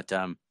 But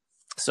I'm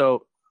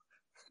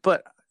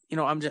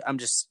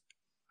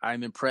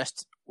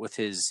impressed with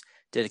his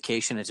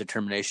dedication and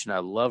determination. I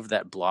love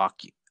that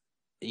block.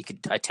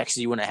 I texted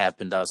you when it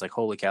happened. I was like,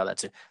 holy cow,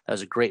 that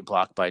was a great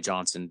block by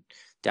Johnson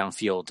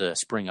downfield to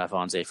spring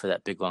Afonso for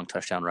that big long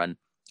touchdown run.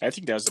 I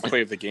think that was the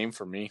play of the game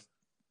for me.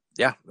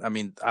 Yeah, I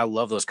mean, I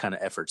love those kind of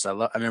efforts.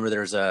 I remember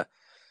there was a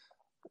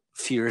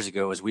few years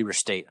ago as Weber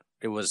State.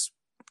 It was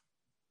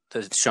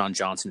the Sean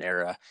Johnson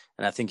era,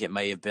 and I think it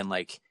may have been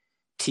like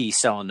T.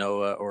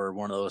 Salanoa or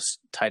one of those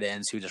tight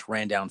ends who just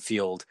ran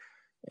downfield,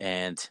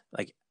 and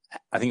like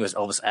I think it was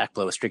Elvis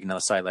Akpla was streaking down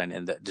the sideline,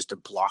 and just a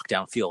block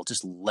downfield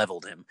just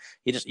leveled him.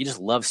 You just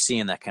love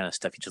seeing that kind of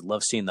stuff. You just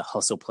love seeing the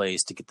hustle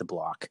plays to get the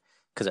block,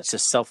 because that's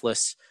just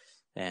selfless,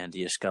 and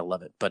you just gotta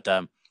love it. But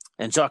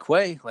and Jacque,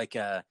 like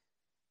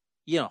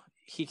he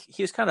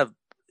was kind of,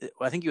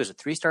 I think he was a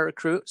 3-star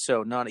recruit,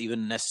 so not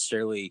even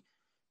necessarily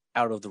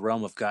out of the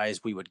realm of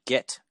guys we would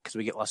get, because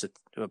we get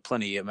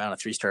plenty amount of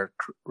 3-star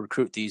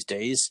recruit these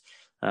days.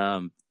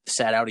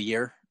 Sat out a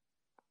year.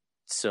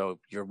 So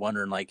you're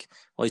wondering, like,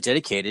 well, he's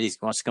dedicated. He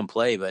wants to come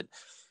play, but,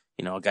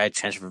 a guy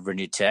transferred from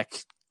Virginia Tech,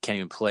 can't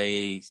even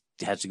play,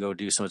 has to go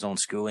do some of his own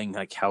schooling.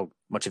 Like, how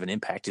much of an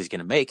impact is he going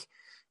to make?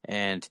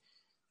 And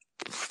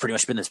pretty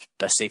much been the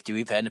best safety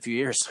we've had in a few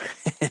years.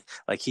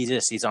 Like,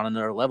 he's on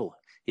another level.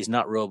 He's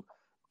not real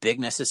big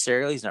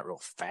necessarily. He's not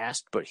real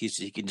fast, but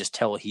you can just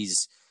tell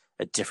he's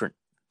a different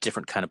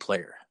kind of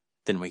player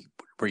than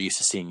we're used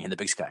to seeing in the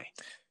Big Sky.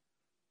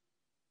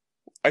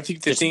 I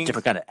think a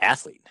different kind of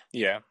athlete.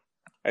 Yeah.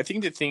 I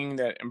think the thing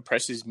that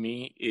impresses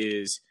me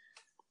is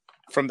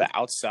from the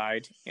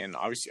outside, and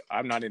obviously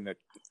I'm not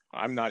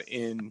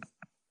in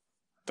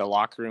the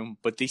locker room,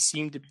 but they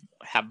seem to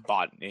have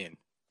bought in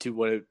to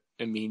what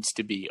it means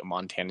to be a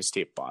Montana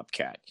State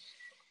Bobcat.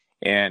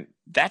 And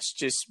that's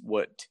just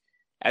what,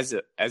 as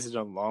an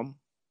alum,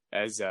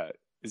 as a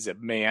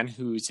man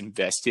who's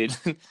invested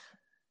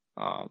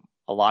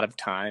a lot of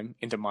time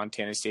into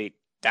Montana State,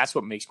 that's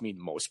what makes me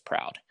most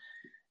proud.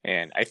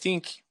 And I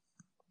think,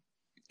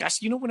 gosh,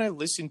 when I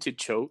listen to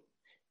Choate,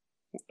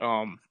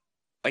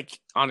 like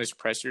on his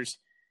pressers,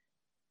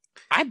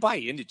 I buy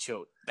into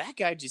Choate. That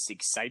guy just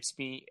excites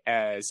me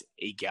as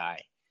a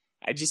guy.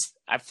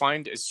 I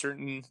find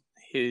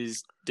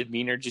his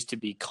demeanor just to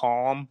be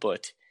calm,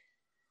 but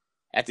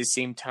at the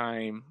same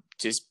time,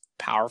 just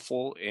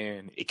powerful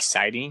and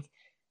exciting.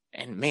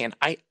 And man,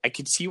 I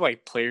could see why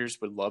players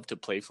would love to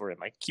play for him.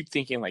 I keep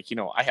thinking, like,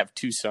 I have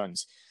 2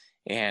 sons,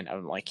 and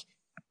I'm like,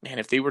 man,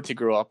 if they were to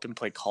grow up and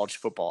play college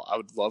football, I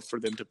would love for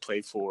them to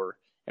play for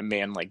a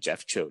man like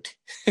Jeff Choate.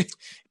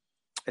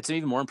 It's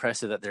even more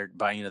impressive that they're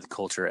buying into the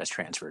culture as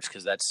transfers,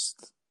 because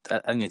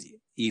I think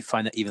you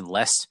find that even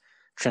less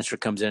transfer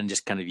comes in and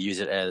just kind of use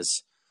it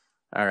as,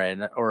 all right,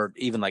 or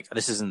even like,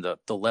 this isn't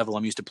the level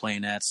I'm used to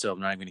playing at, so I'm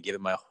not even going to give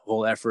it my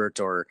whole effort,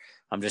 or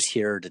I'm just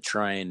here to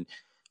try and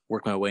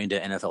work my way into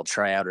NFL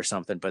tryout or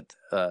something. But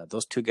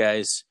those 2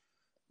 guys,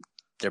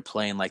 they're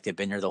playing like they've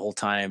been here the whole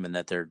time, and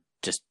that they're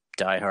just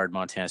diehard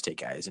Montana State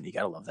guys, and you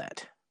got to love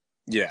that.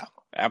 Yeah,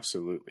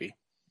 absolutely.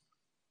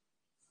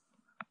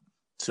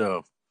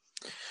 So,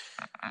 do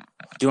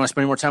you want to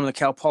spend any more time on the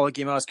Cal Poly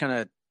game? I was kind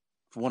of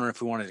wondering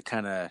if we wanted to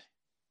kind of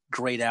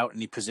grade out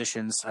any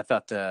positions. I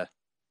thought the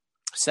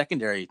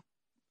secondary,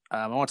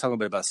 I want to talk a little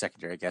bit about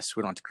secondary, I guess.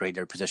 We don't have to grade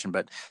their position,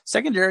 but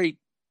secondary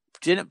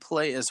didn't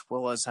play as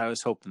well as I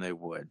was hoping they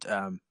would.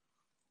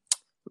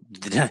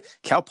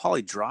 Cal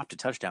Poly dropped a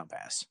touchdown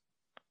pass.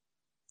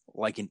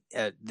 Like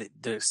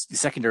the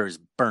secondary was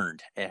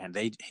burned, and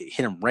they hit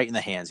him right in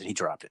the hands, and he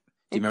dropped it.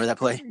 Do you remember that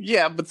play?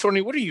 Yeah, but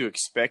Thorny, what are you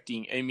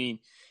expecting? I mean,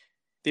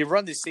 they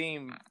run the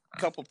same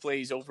couple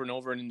plays over and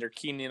over, and they're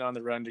keying in on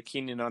the run, they're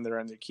keying in on the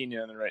run, they're keying in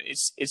on the run.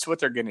 It's what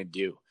they're going to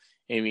do.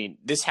 I mean,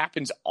 this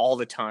happens all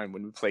the time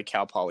when we play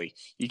Cal Poly.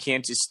 You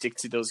can't just stick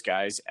to those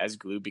guys as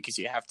glue because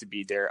you have to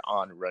be there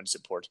on run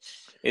support.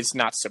 It's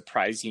not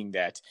surprising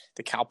that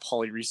the Cal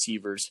Poly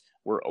receivers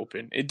were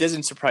open. It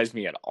doesn't surprise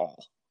me at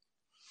all.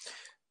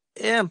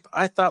 Yeah,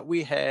 I thought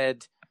we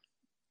had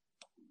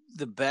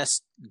the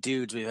best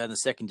dudes we've had in the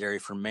secondary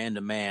for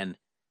man-to-man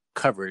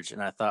coverage,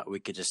 and I thought we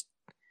could just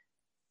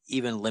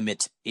even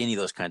limit any of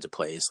those kinds of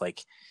plays.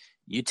 Like,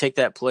 you take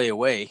that play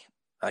away,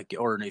 like,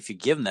 or if you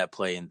give them that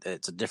play, and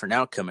it's a different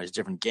outcome, it's a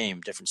different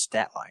game, different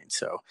stat line.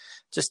 So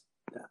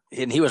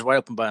and he was wide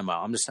open by a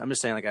mile. I'm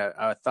just saying, like,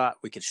 I thought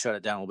we could shut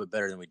it down a little bit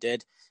better than we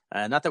did.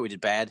 Not that we did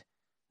bad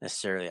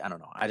necessarily. I don't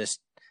know. I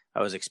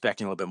was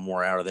expecting a little bit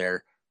more out of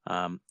there.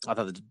 I thought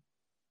the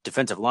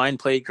defensive line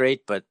played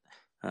great, but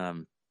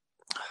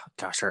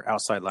gosh, our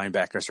outside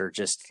linebackers are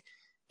just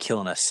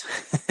killing us.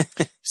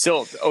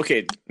 So,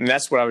 okay, and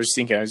that's what I was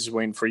thinking. I was just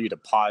waiting for you to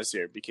pause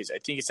there because I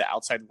think it's the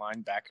outside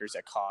linebackers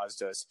that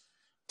caused us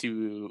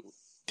to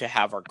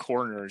have our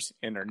corners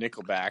and our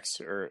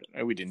nickelbacks, or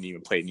we didn't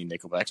even play any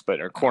nickelbacks,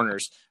 but our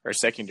corners, our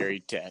secondary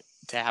to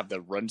have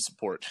the run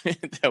support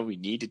that we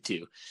needed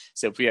to.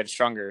 So if we had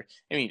stronger,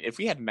 I mean, if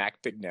we had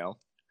Mac Bignell,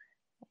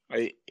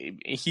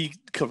 he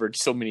covered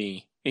so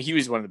many. He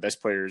was one of the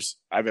best players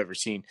I've ever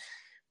seen.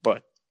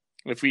 But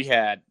if we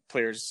had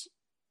players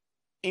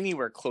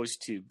anywhere close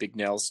to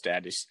Bignell's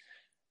status,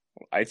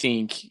 I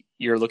think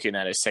you're looking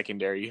at a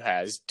secondary who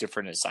has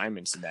different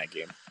assignments in that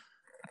game.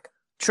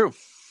 True.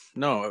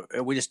 No,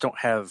 we just don't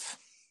have.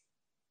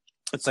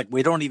 It's like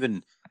we don't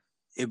even.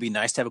 It would be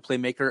nice to have a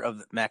playmaker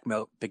of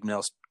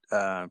Bignell's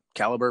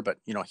caliber, but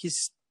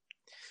he's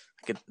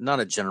not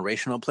a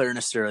generational player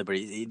necessarily, but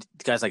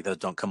guys like those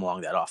don't come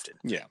along that often.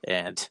 Yeah,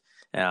 and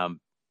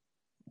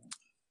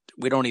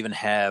we don't even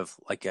have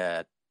like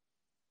a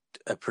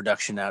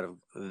production out of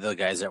the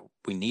guys that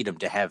we need them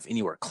to have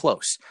anywhere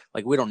close.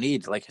 Like, we don't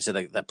need, like I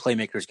said, that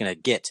playmaker is going to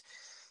get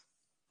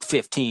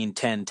 10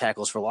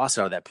 tackles for loss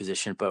out of that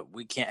position, but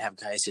we can't have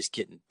guys just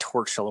getting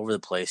torched all over the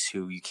place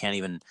who you can't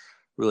even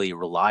really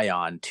rely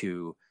on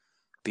to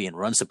be in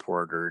run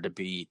support or to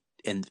be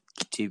in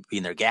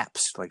their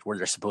gaps, like where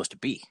they're supposed to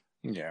be.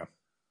 Yeah.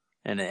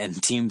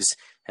 And teams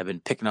have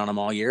been picking on them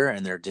all year,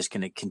 and they're just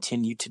going to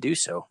continue to do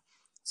so.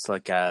 It's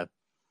like, I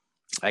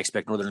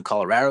expect Northern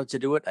Colorado to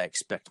do it. I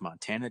expect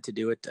Montana to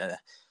do it.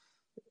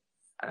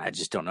 I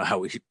just don't know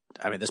how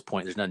at this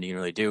point, there's nothing you can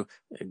really do.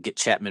 Get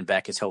Chapman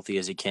back as healthy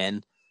as he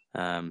can.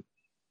 That's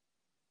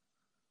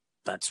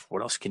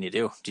what else can you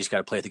do? You just got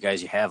to play with the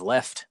guys you have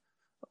left.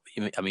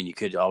 I mean, you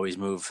could always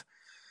move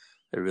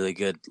a really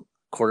good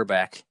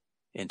quarterback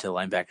into the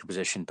linebacker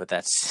position, but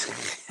that's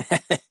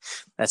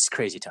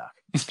crazy talk.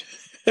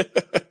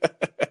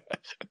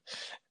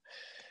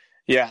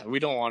 Yeah, we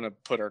don't want to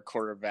put our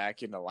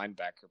quarterback in the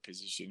linebacker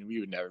position. We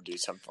would never do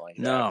something like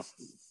that.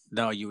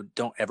 No, you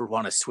don't ever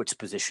want to switch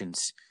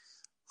positions,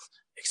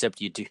 except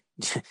you do.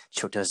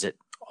 Joe does it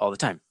all the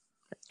time.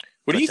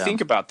 What do you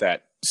think about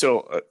that?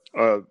 So,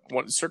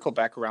 want to circle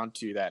back around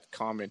to that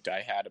comment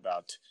I had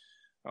about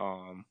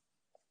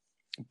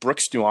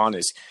Brooks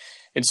Duanis.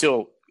 And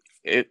so,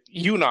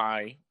 you and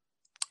I,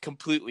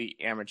 completely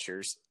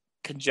amateurs,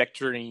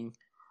 conjecturing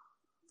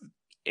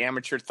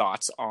amateur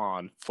thoughts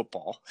on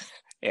football.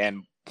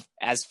 And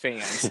as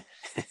fans.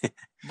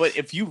 But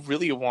if you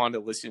really want to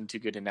listen to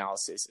good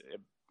analysis,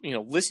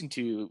 listen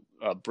to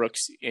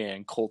Brooks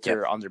and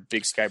Coulter on their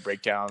Big Sky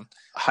breakdown.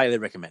 Highly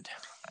recommend.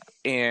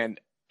 And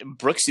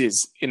Brooks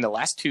is in the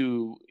last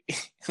two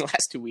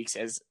weeks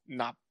has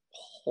not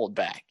hold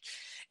back,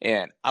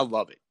 and I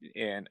love it.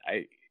 And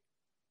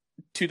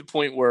to the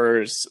point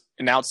where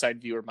an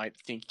outside viewer might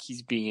think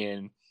he's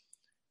being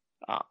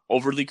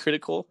overly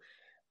critical.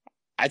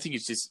 I think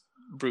it's just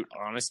brute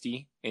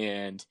honesty,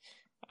 and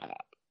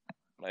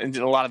a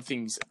lot of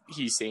things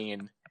he's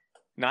saying,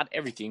 not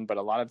everything, but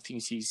a lot of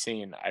things he's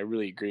saying, I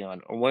really agree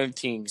on. And one of the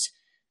things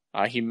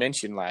he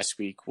mentioned last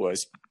week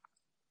was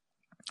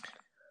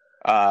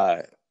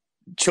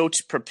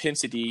Choate's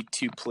propensity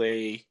to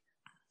play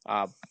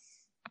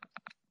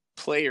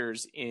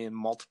players in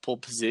multiple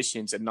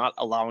positions and not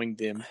allowing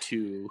them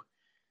to,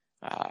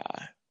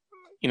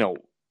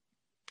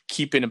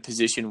 keep in a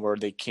position where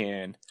they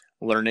can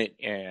learn it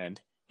and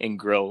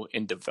grow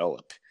and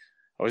develop.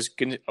 I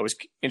was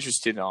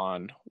interested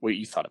on what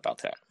you thought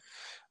about that.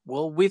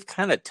 Well, we've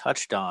kind of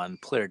touched on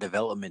player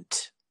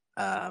development.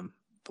 At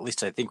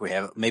least I think we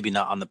have, maybe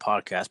not on the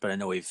podcast, but I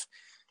know we've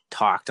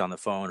talked on the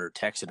phone or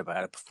texted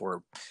about it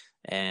before.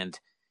 And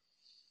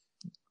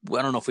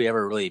I don't know if we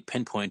ever really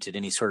pinpointed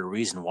any sort of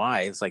reason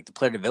why. It's like the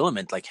player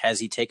development, like, has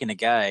he taken a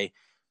guy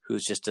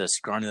who's just a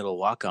scrawny little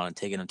walk-on and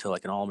taken him to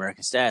like an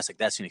All-American status? Like,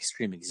 that's an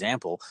extreme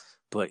example.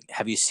 But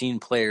have you seen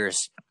players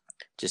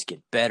just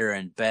get better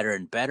and better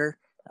and better?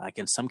 Like,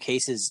 in some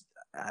cases,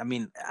 I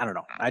mean, I don't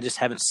know. I just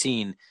haven't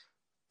seen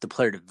the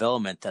player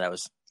development that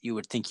you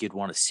would think you'd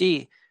want to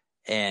see.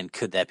 And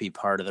could that be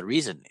part of the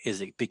reason?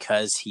 Is it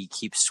because he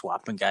keeps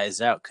swapping guys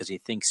out because he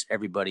thinks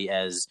everybody,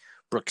 as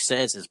Brooks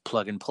says, is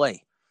plug and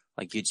play?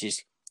 Like, you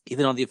just,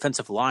 even on the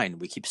offensive line,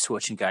 we keep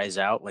switching guys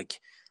out. Like,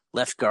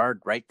 left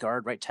guard, right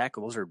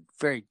tackle, those are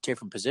very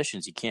different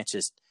positions. You can't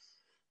just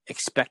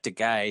expect a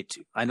guy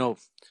to,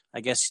 I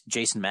guess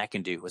Jason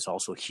McIndoe was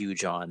also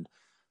huge on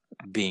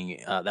being,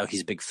 that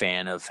he's a big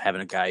fan of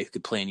having a guy who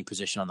could play any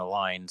position on the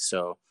line.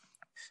 So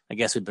I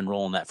guess we've been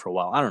rolling that for a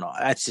while. I don't know.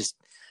 That's just,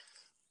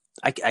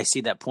 I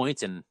see that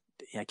point, and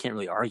I can't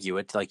really argue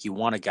it. Like, you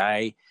want a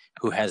guy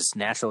who has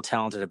natural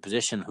talent at a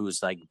position, who's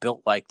like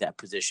built like that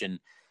position,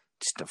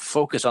 just to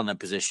focus on that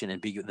position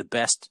and be the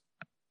best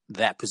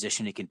that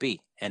position he can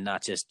be, and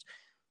not just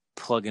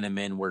plugging him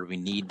in where we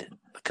need,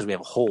 because we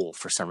have a hole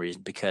for some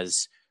reason,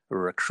 because a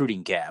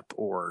recruiting gap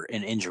or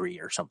an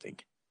injury or something.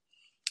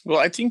 Well,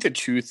 I think the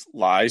truth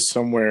lies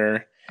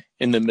somewhere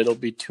in the middle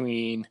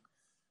between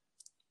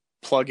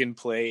plug and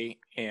play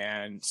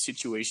and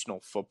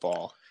situational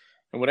football.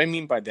 And what I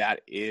mean by that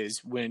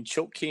is when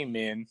Choate came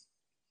in,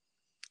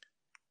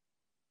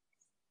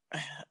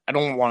 I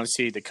don't want to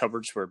say the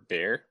cupboards were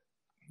bare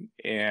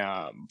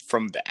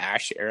from the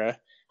Ash era,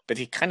 but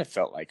it kind of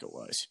felt like it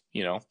was,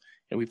 and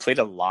we played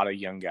a lot of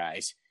young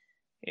guys.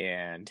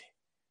 And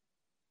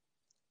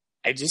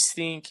I just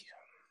think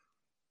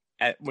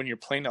when you're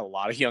playing a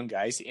lot of young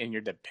guys and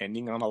you're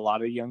depending on a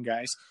lot of young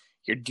guys,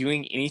 you're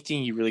doing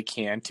anything you really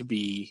can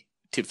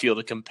to field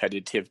a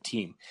competitive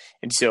team.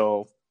 And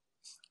so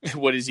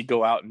what does he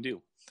go out and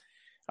do?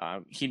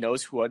 He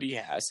knows what he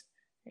has.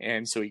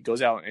 And so he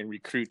goes out and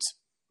recruits,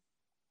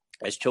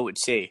 as Choate would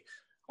say,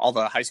 all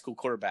the high school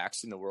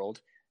quarterbacks in the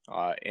world,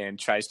 and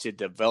tries to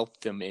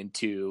develop them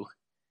into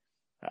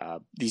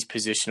these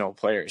positional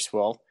players.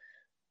 Well,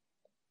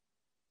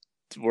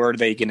 where are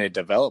they going to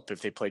develop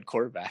if they played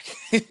quarterback?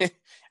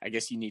 I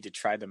guess you need to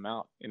try them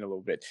out in a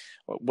little bit.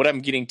 What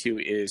I'm getting to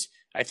is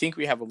I think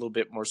we have a little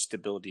bit more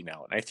stability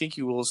now. And I think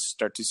you will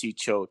start to see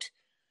Choate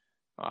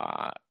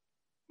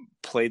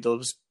play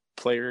those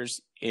players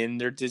in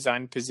their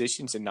design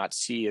positions and not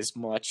see as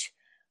much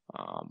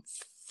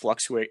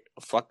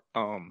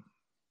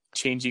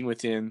changing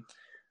within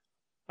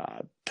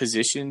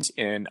positions.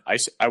 And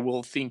I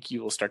will think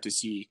you will start to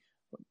see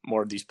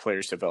more of these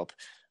players develop.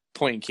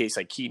 Point in case,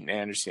 like Keaton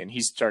Anderson,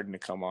 he's starting to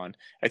come on.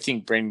 I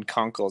think Brandon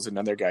Conkle is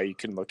another guy you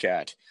can look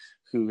at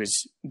who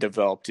has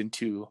developed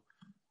into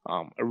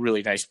a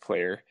really nice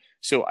player.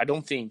 So I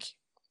don't think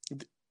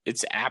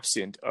it's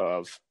absent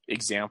of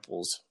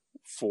examples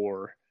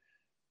for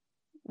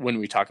when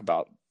we talk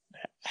about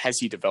has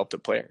he developed a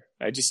player.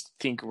 I just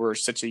think we're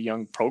such a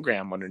young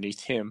program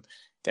underneath him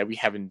that we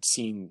haven't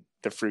seen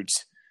the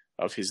fruits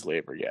of his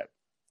labor yet.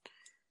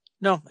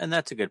 No, and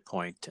that's a good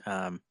point.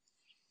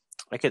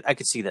 I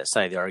could see that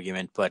side of the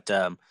argument, but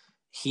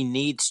he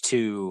needs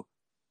to,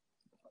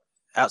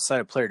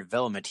 outside of player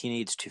development, he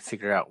needs to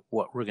figure out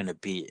what we're going to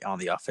be on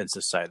the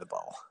offensive side of the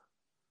ball.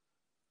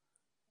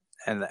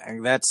 And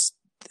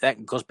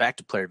that goes back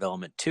to player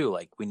development too.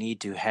 Like, we need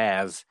to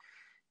have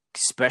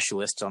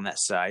specialists on that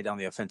side, on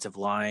the offensive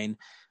line,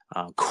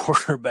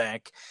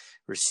 quarterback,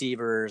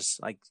 receivers.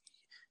 Like,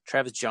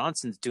 Travis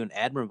Johnson's doing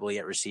admirably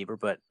at receiver,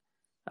 but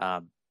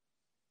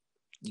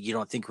you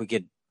don't think we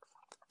could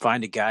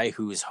find a guy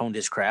who's honed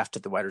his craft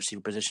at the wide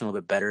receiver position a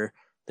little bit better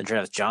than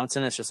Travis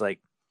Johnson? It's just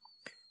like,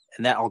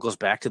 and that all goes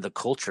back to the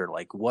culture.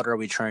 Like, what are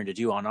we trying to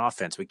do on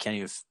offense? We can't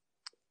even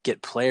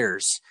get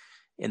players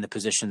in the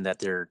position that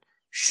they're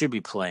should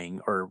be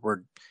playing or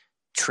were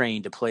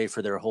trained to play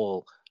for their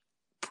whole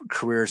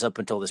careers up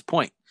until this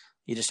point.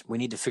 We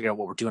need to figure out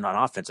what we're doing on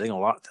offense. I think a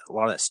lot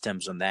of that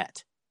stems on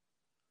that.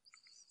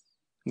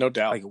 No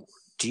doubt. Like,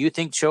 do you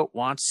think Choate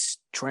wants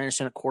Troy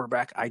Anderson at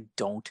quarterback? I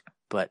don't,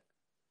 but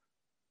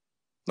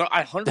no,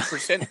 I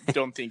 100%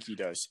 don't think he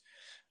does.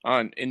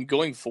 And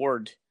going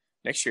forward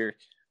next year,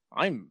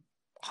 I'm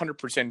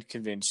 100%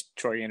 convinced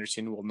Troy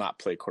Anderson will not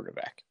play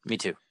quarterback. Me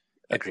too.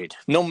 Agreed.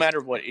 No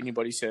matter what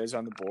anybody says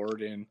on the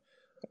board and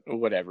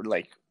whatever,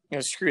 like,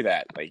 screw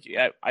that. Like,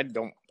 I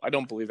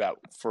don't believe that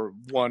for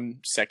 1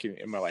 second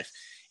in my life.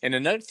 And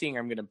another thing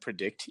I'm going to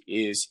predict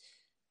is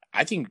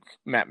I think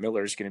Matt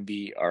Miller is going to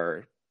be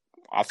our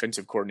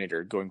offensive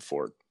coordinator going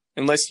forward,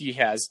 unless he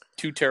has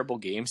 2 terrible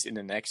games in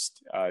the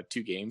next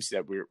 2 games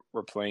that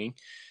we're playing.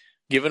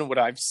 Given what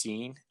I've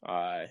seen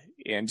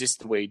and just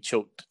the way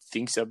Choate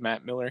thinks of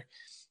Matt Miller,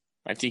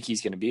 I think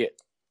he's going to be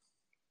it.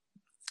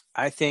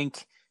 I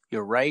think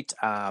you're right.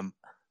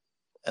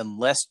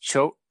 Unless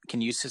Choate can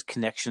use his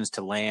connections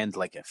to land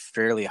like a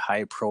fairly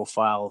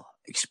high-profile,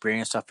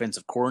 experienced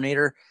offensive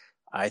coordinator,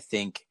 I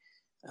think,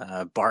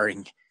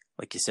 barring,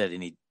 like you said,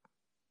 any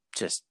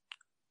just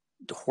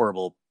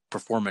horrible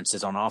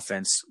performances on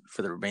offense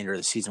for the remainder of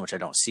the season, which I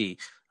don't see,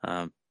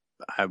 I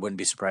wouldn't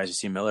be surprised to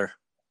see Miller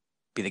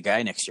be the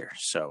guy next year.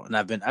 So, and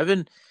I've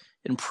been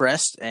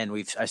impressed, and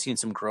I've seen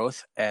some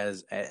growth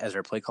as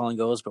our play calling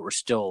goes, but we're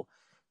still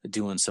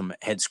doing some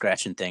head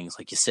scratching things,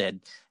 like you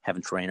said,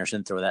 having Troy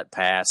Anderson throw that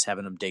pass,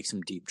 having him take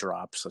some deep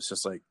drops. So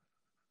it's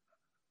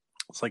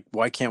like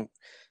why can't?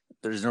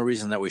 There's no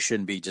reason that we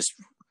shouldn't be just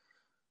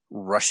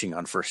rushing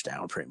on first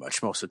down pretty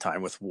much most of the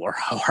time with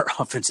how our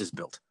offense is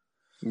built.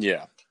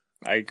 Yeah,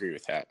 I agree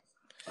with that.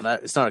 And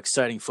it's not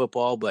exciting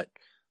football, but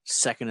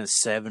 2nd and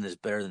 7 is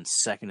better than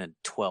 2nd and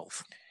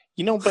 12.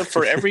 But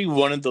for every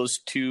one of those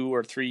 2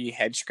 or 3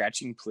 head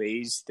scratching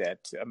plays that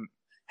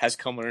has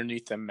come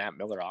underneath the Matt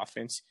Miller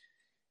offense,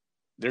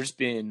 there's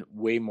been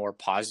way more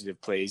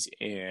positive plays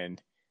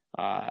and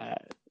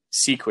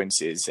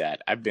sequences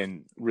that I've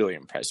been really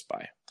impressed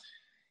by.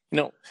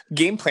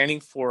 Game planning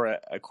for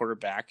a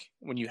quarterback,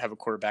 when you have a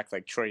quarterback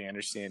like Troy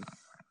Anderson,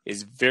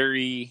 is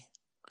very.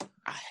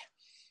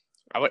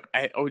 I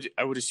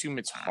would assume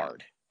it's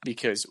hard,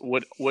 because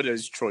what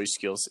is Troy's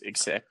skills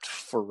except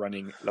for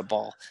running the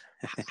ball?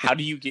 How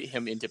do you get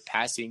him into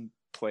passing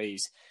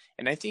plays?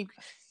 And I think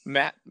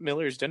Matt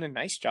Miller has done a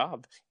nice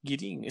job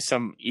getting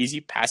some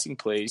easy passing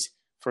plays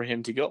for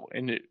him to go.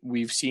 And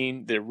we've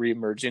seen the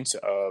reemergence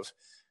of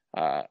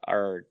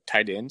our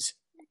tight ends,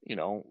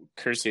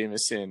 Curtis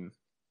Amos and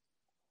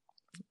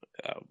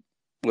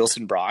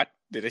Wilson Brott.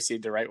 Did I say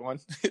the right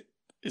one?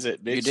 Is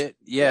it Mitch? You did?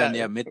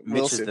 Yeah. Mitch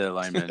is the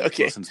lineman.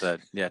 Okay. Wilson's the,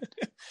 yeah.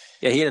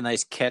 Yeah, he had a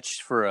nice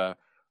catch for a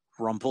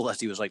rumble as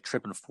he was like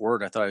tripping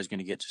forward. I thought I was going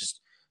to get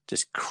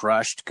just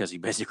crushed because he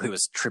basically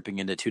was tripping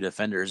into 2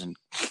 defenders and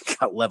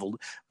got leveled.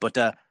 But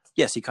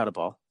yes, he caught a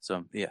ball.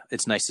 So yeah,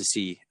 it's nice to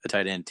see a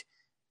tight end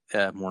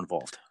more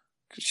involved.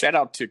 Shout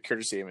out to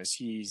Curtis Amos.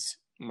 He's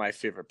my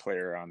favorite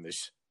player on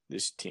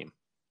this team.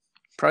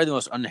 Probably the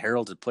most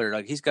unheralded player.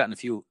 Like, he's gotten a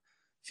few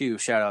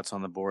shout outs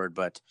on the board,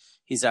 but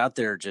he's out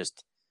there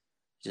just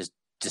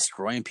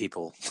destroying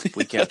people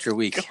week after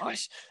week.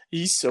 Gosh,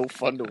 he's so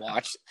fun to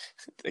watch.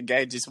 The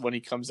guy, just when he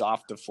comes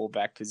off the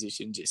fullback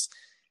position,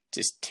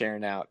 just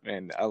tearing out,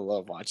 and I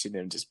love watching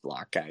him just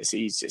block guys.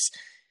 He's just.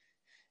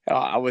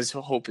 I was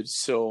hoping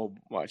so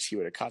much he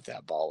would have caught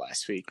that ball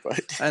last week,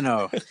 but I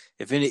know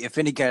if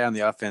any guy on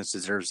the offense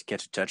deserves to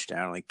catch a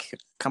touchdown, like,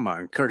 come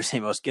on, Curtis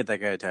Amos, get that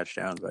guy a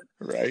touchdown. But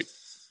right,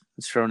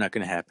 it's probably not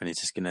going to happen.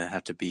 He's just going to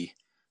have to be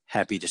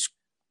happy just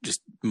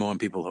mowing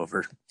people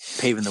over,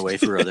 paving the way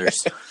for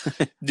others.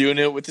 Doing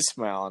it with a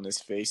smile on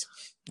his face.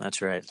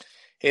 That's right.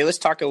 Hey, let's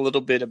talk a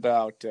little bit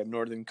about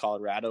Northern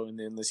Colorado, and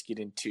then let's get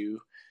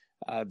into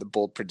the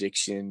bold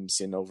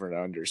predictions and over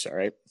and unders. All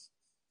right.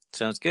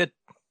 Sounds good.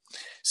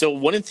 So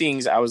one of the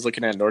things I was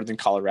looking at Northern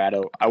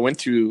Colorado, I went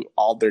through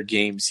all their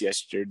games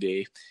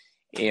yesterday,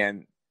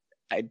 and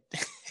the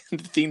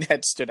thing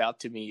that stood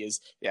out to me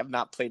is they have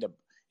not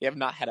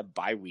had a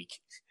bye week.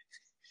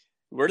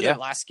 We're their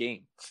last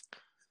game.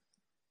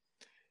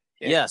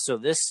 Yeah. So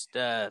this,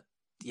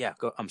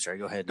 I'm sorry.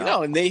 Go ahead.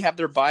 No, and they have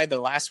their bye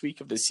the last week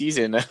of the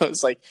season. I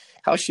was like,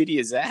 how shitty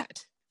is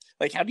that?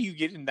 Like, how do you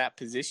get in that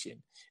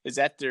position? Is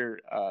that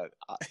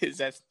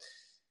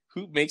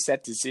who makes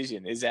that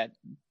decision?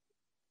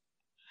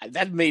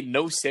 That made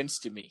no sense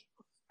to me.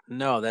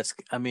 No, I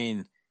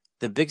think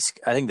the Big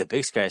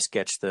Sky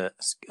sketch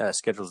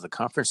schedules the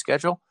conference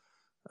schedule.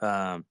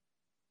 I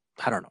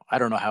don't know. I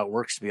don't know how it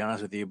works, to be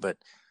honest with you, but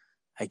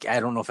I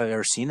don't know if I've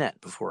ever seen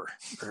that before,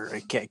 or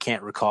I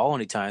can't recall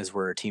any times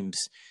where a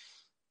team's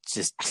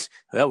just,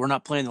 well, we're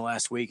not playing the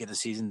last week of the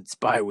season. It's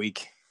bye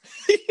week.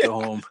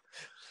 Go home.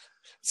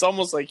 It's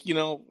almost like,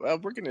 we're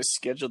going to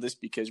schedule this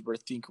because we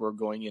think we're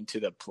going into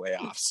the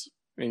playoffs.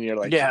 And you're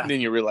like,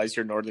 then you realize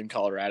you're Northern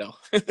Colorado.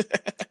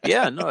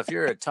 Yeah, no, if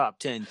you're a top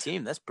 10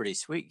 team, that's pretty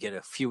sweet. Get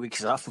a few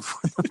weeks off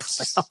before the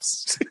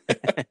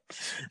playoffs.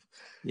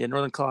 Yeah,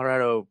 Northern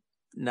Colorado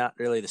not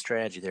really the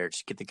strategy there.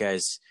 Just get the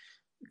guys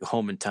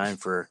home in time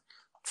for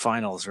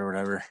finals or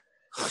whatever.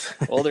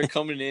 Well, they're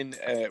coming in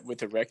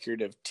with a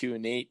record of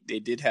 2-8. They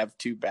did have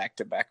 2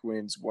 back-to-back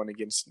wins, one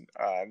against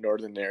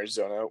Northern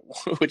Arizona,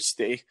 which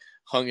they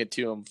hung it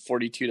to them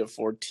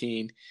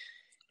 42-14.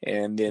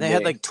 And then they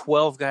had like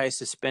 12 guys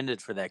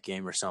suspended for that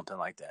game or something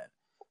like that.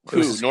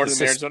 Who,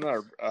 Northern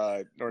Arizona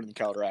or Northern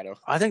Colorado?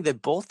 I think they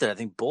both did. I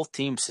think both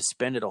teams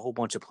suspended a whole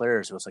bunch of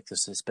players. It was like the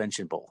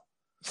suspension bowl.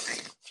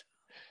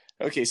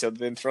 Okay, so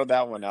then throw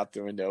that one out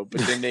the window.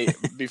 But then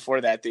before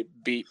that, they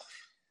beat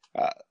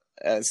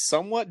a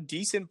somewhat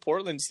decent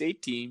Portland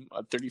State team,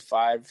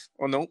 35.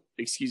 Oh, no,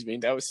 excuse me.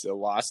 That was the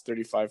loss,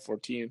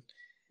 35-14.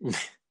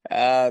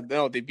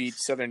 No, they beat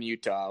Southern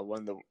Utah,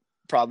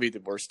 probably the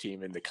worst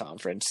team in the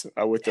conference.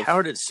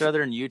 How did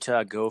Southern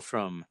Utah go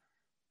from –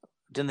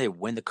 didn't they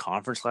win the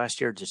conference last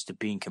year just to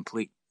being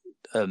complete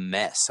a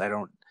mess? I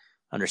don't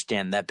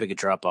understand that big a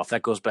drop-off.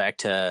 That goes back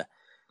to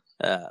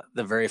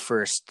the very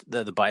first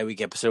the bye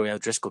week episode we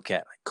have Driscoll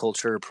Cat, like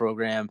culture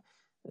program.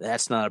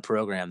 That's not a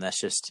program. That's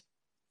just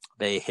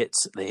they hit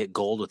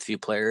gold with a few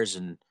players,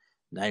 and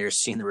now you're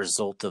seeing the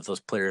result of those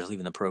players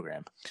leaving the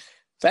program.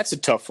 That's a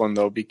tough one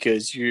though,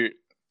 because you're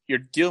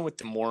dealing with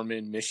the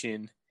Mormon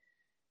mission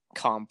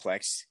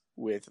complex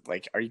with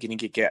like, are you going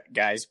to get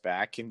guys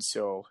back? And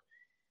so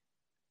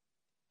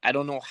I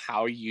don't know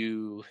how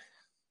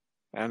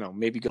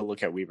maybe go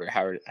look at Weber.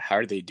 How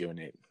are they doing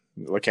it?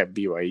 Look at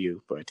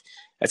BYU, but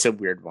that's a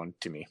weird one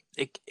to me.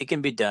 It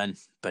can be done,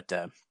 but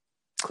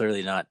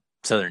clearly not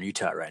Southern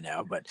Utah right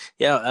now. But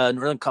yeah,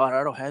 Northern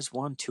Colorado has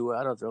won 2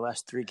 out of their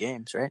last 3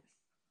 games, right?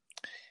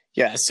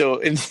 Yeah. So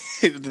and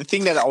the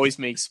thing that always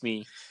makes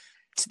me,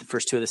 it's the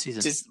first 2 of the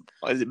season.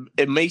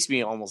 It makes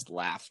me almost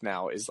laugh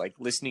now is like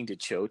listening to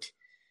Choate.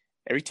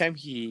 Every time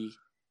he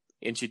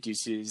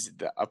introduces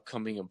the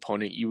upcoming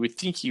opponent, you would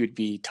think he would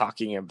be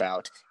talking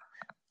about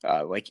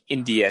like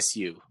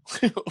NDSU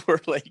or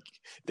like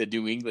the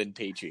New England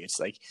Patriots,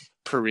 like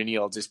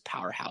perennial just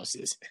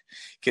powerhouses.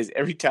 Because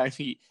every time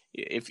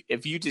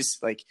if you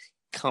just like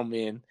come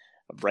in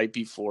right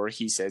before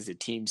he says the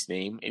team's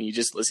name and you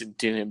just listen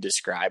to him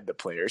describe the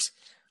players,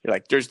 you're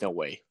like, there's no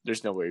way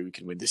we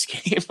can win this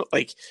game.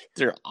 Like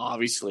they're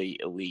obviously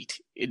elite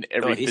in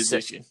every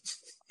position.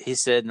 He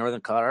said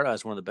Northern Colorado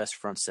is one of the best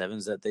front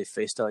sevens that they've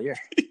faced all year.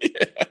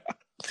 Yeah.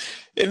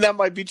 And that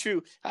might be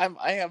true.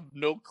 I have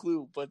no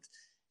clue, but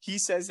he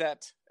says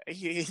that I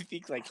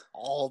think like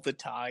all the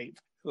time.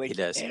 Like he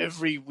does.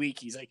 Every week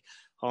he's like,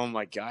 oh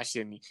my gosh.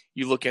 And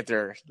you look at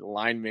their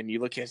linemen, you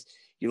look at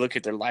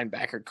their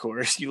linebacker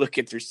cores, you look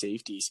at their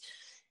safeties,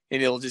 and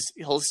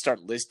he'll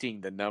start listing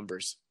the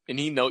numbers. And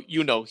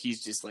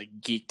he's just like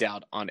geeked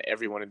out on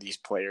every one of these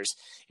players,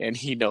 and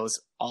he knows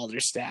all their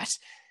stats.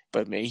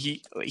 But man,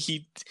 he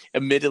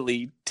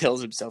admittedly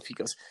tells himself, he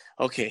goes,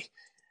 okay,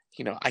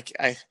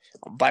 I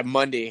by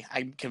Monday,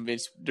 I'm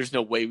convinced there's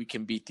no way we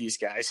can beat these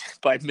guys.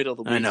 By middle of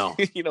the week, I know.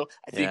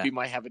 I think we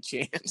might have a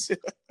chance.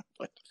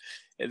 But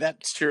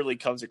that surely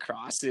comes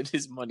across in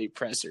his Monday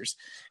pressers.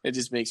 It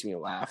just makes me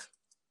laugh.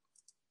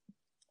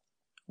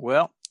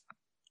 Well,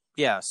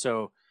 yeah,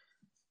 so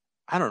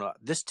I don't know.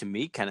 This to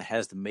me kind of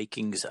has the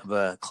makings of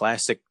a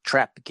classic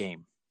trap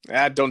game.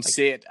 Don't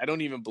say it. I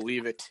don't even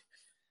believe it.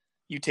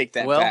 You take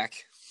that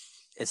back.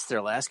 It's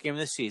their last game of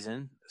the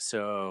season,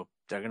 so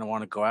they're going to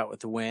want to go out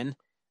with a win.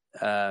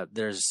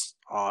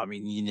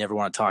 You never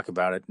want to talk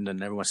about it, and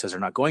then everyone says they're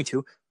not going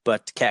to.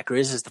 But Cat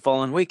Grizz is the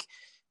following week.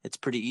 It's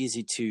pretty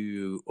easy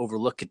to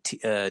overlook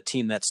a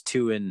team that's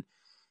 2-8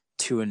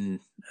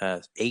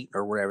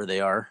 or wherever they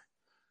are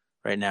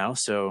right now.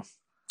 So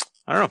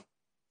I don't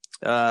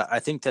know. I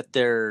think that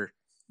their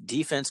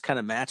defense kind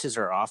of matches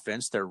our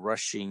offense. Their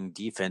rushing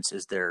defense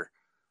is their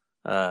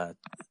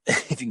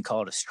if you can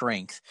call it a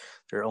strength.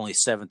 They're only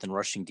 7th in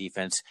rushing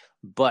defense,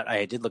 but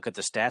I did look at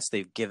the stats.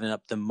 They've given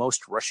up the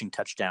most rushing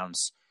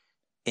touchdowns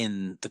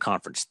in the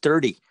conference,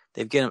 30.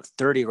 They've given up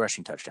 30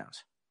 rushing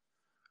touchdowns,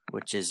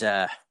 which is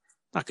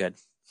not good.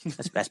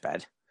 That's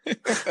bad.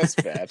 That's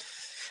bad.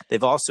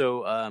 They've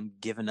also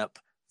given up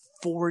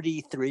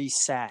 43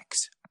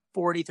 sacks.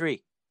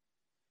 43.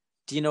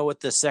 Do you know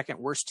what the second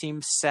worst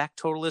team's sack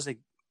total is?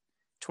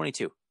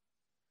 22.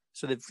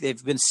 So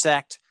they've been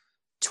sacked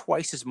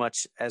twice as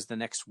much as the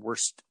next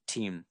worst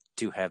team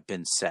to have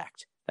been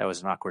sacked. That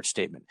was an awkward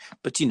statement,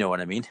 but you know what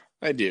I mean.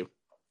 I do.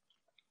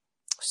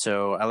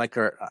 So I like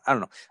I don't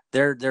know.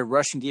 Their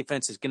rushing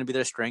defense is going to be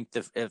their strength.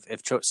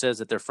 If Choate says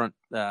that their front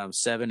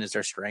 7 is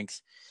their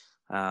strength,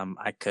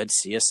 I could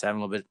see us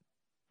having a little bit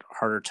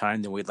harder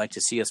time than we'd like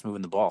to see us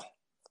moving the ball.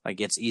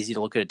 Like it's easy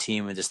to look at a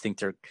team and just think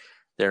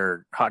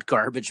they're hot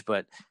garbage,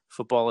 but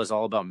football is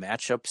all about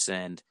matchups,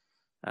 and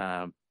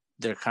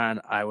they're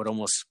I would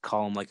almost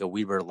call them like a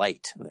Weber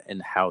light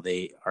in how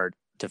they are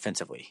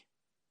defensively.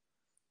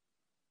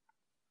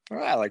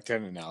 Well, I like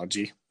that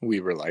analogy,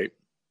 Weber light.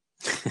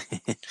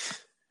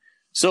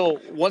 So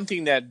one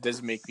thing that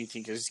does make me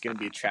think this is going to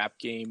be a trap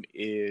game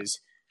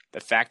is the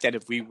fact that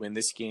if we win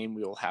this game,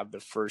 we will have the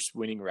first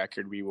winning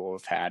record we will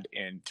have had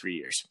in 3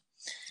 years.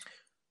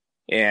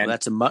 And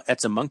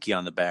that's a monkey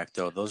on the back,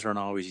 though. Those aren't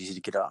always easy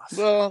to get off.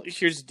 well,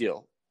 here's the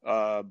deal.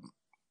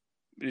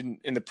 In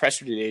the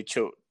presser today,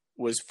 Choate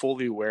was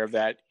fully aware of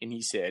that, and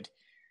he said,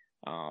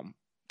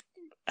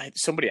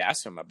 somebody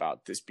asked him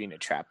about this being a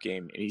trap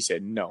game, and he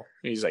said no.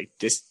 He's like,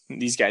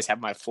 these guys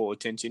have my full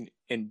attention,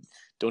 and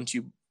don't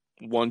you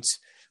once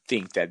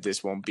think that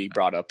this won't be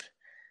brought up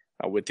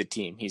with the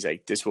team. He's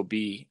like, this will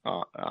be.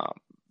 I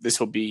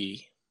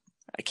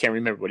can't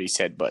remember what he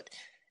said, but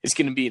it's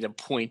going to be at a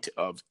point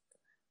of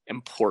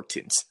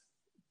importance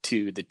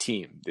to the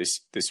team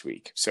this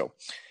week. So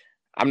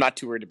I'm not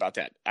too worried about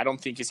that. I don't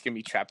think it's going to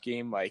be trap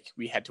game like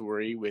we had to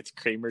worry with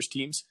Kramer's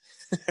teams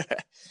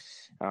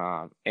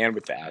and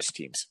with the Ash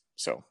teams.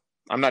 So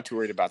I'm not too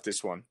worried about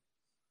this one.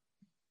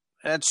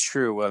 That's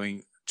true. I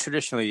mean,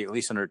 traditionally, at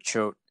least under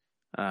Choate,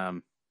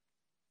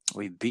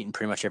 we've beaten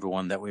pretty much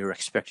everyone that we were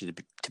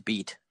expected to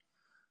beat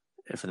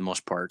for the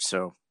most part.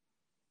 So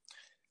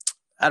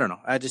I don't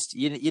know.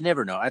 You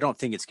never know. I don't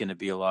think it's going to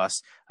be a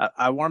loss.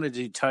 I wanted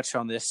to touch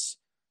on this.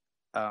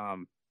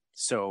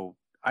 So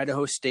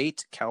Idaho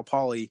State, Cal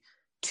Poly,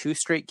 2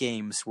 straight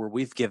games where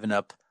we've given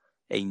up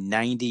a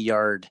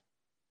 90-yard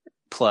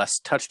plus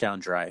touchdown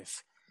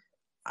drive.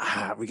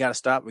 We got to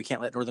stop. We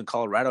can't let Northern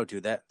Colorado do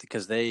that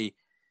because they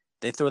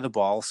throw the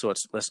ball, so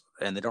it's less,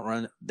 and they don't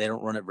run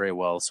it very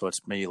well, so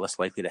it's maybe less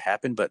likely to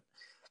happen. But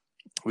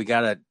we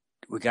gotta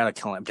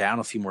clamp down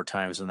a few more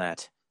times than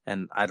that.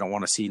 And I don't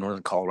want to see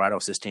Northern Colorado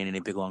sustain any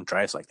big long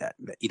drives like that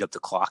eat up the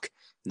clock,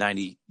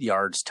 90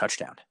 yards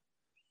touchdown.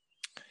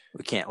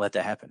 We can't let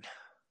that happen.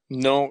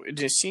 No, it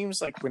just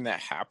seems like when that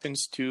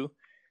happens too,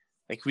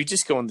 like we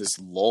just go in this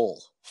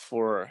lull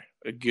for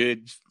a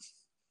good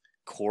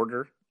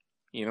quarter,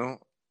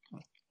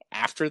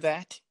 after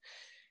that.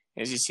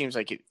 It just seems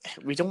like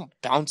we don't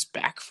bounce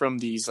back from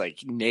these like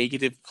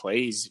negative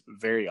plays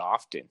very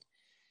often.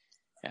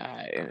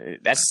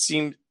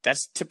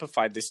 That's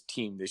typified this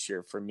team this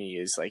year for me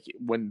is like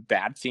when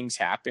bad things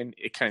happen,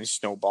 it kind of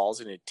snowballs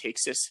and it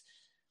takes us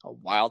a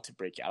while to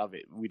break out of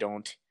it. We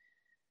don't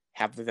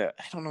have I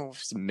don't know if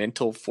it's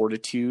mental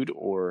fortitude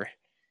or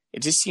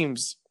it just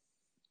seems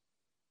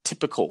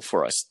typical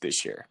for us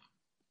this year.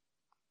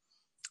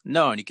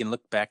 No, and you can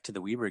look back to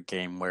the Weber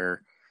game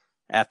where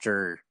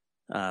after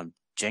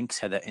Jenks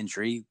had that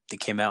injury, they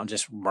came out and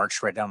just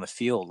marched right down the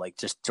field, like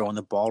just throwing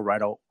the ball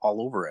right all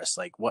over us.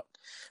 Like what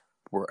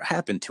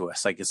happened to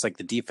us? Like it's like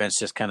the defense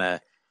just kind of,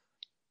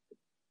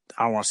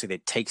 I don't want to say they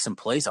take some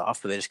plays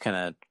off, but they just kind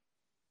of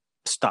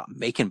stop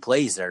making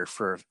plays there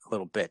for a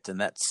little bit. And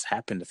that's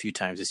happened a few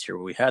times this year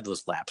where we had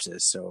those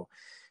lapses. So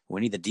we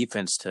need the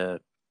defense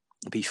to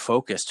be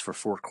focused for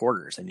 4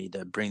 quarters. They need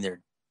to bring their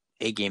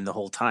A game the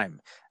whole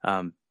time.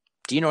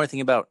 Do you know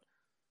anything about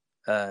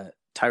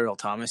Tyrell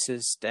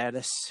Thomas's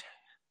status?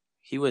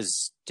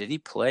 Did he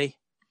play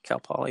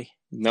Cal Poly?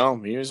 No,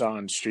 he was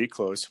on street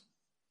clothes.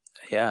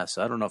 Yeah,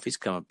 so I don't know if he's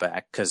coming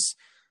back because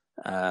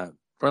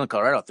Northern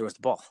Colorado throws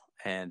the ball.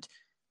 And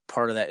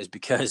part of that is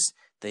because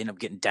they end up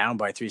getting down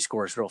by 3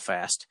 scores real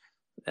fast.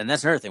 And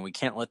that's another thing. We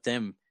can't let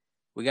them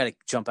 – we got to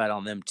jump out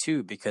on them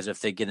too because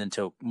if they get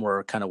into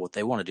more kind of what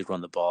they want to do,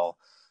 run the ball,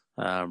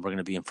 we're going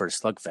to be in for a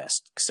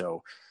slugfest.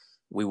 So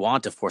we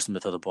want to force them to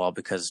throw the ball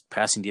because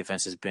passing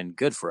defense has been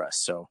good for us.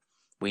 So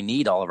we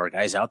need all of our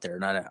guys out there.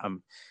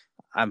 And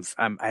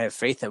I have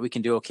faith that we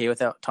can do okay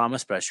without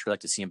Thomas, but I sure like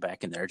to see him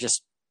back in there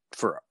just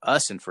for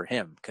us and for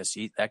him because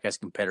that guy's a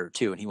competitor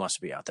too, and he wants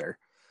to be out there.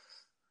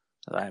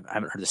 I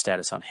haven't heard the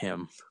status on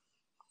him.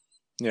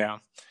 Yeah.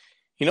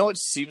 It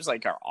seems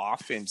like our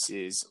offense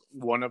is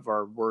one of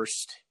our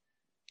worst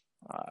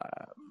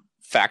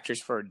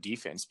factors for our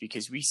defense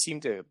because we seem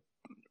to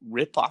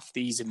rip off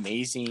these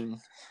amazing,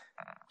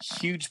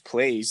 huge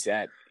plays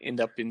that end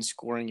up in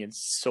scoring and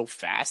so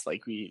fast.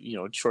 Like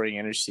Troy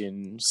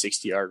Anderson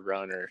 60-yard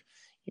run or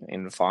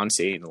in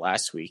Fonse in the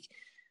last week.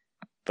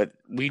 But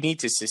we need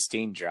to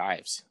sustain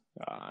drives.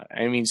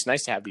 It's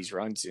nice to have these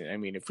runs.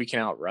 If we can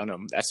outrun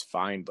them, that's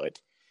fine.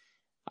 But,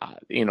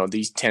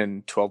 these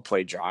 10, 12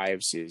 play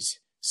drives is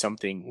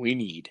something we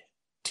need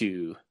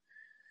to,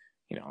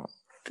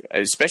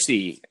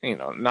 especially,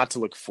 not to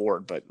look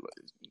forward, but,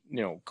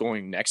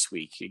 going next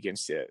week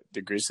against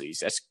the Grizzlies,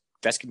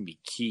 that's going to be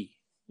key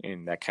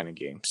in that kind of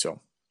game.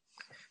 So,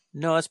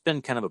 no, that's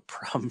been kind of a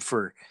problem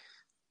for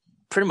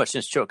pretty much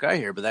since Choate got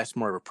here, but that's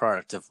more of a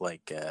product of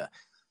like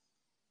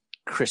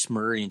Chris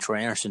Murray and Troy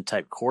Anderson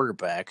type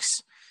quarterbacks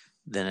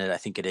than I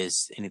think it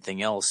is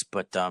anything else.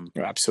 But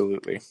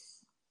absolutely,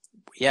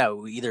 yeah,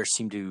 we either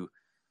seem to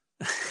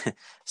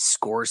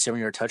score a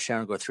 7-yard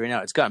touchdown or go 3 and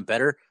out. It's gotten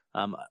better.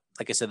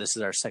 Like I said, this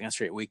is our second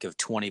straight week of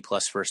 20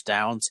 plus first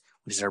downs,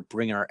 which is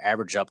bringing our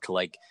average up to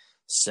like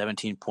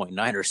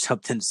 17.9 or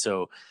something.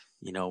 So,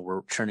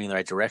 we're turning in the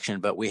right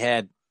direction. But we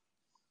had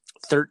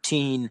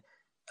 13,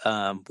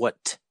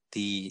 what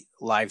the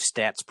live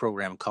stats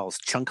program calls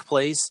chunk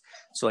plays.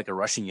 So like a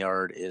rushing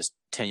yard is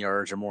 10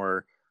 yards or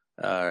more,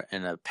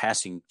 and a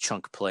passing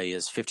chunk play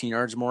is 15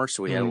 yards or more.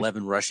 So we had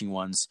 11 rushing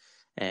ones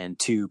and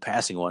 2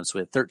 passing ones. So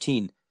we had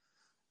 13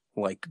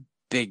 like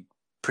big,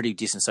 pretty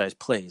decent sized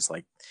plays.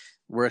 Like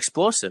we're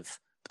explosive,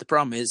 but The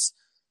problem is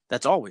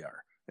that's all we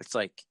are. It's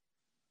like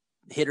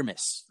hit or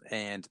miss.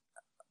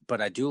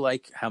 But I do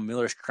like how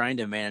Miller's trying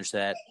to manage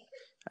that.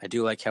 I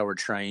do like how we're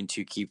trying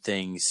to keep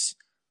things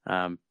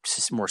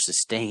more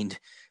sustained.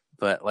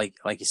 But like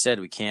you said,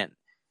 we can't.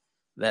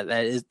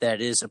 That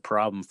is a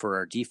problem for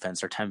our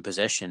defense. Our time of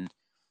possession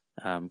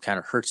kind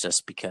of hurts us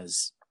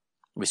because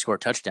we score a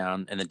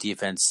touchdown and the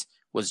defense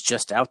was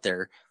just out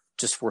there,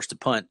 just forced to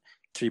punt.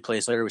 3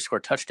 plays later, we score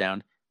a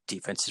touchdown.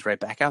 Defense is right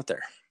back out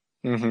there.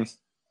 Mm-hmm.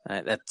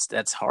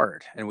 That's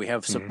hard, and we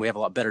have we have a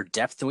lot better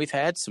depth than we've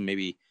had. So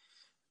maybe,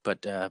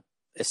 but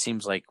it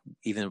seems like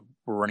even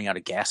we're running out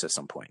of gas at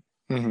some point.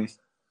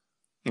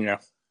 Mm-hmm. Yeah.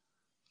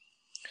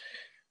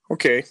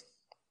 Okay.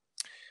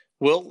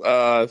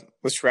 Well,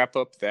 let's wrap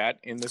up that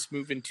and let's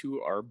move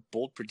into our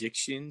bold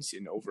predictions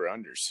and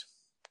over-unders.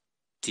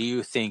 Do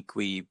you think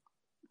we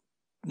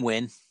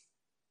win?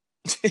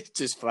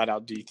 Just flat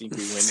out, do you think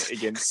we win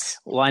against?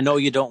 Well, I know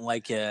you don't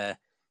like to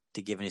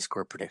give any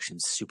score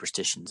predictions,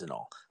 superstitions, and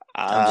all.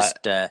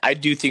 I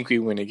do think we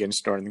win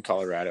against Northern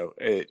Colorado.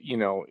 It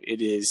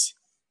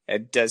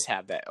does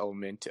have that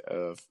element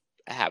of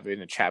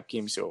having a trap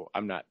game, so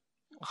I'm not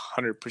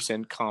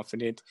 100%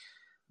 confident,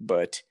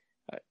 but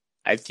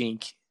I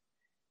think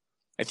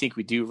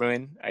we do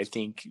win. I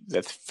think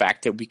the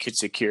fact that we could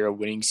secure a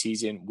winning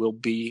season will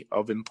be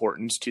of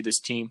importance to this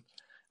team,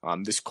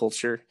 this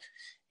culture,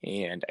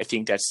 and I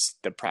think that's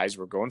the prize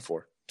we're going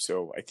for.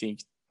 So I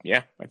think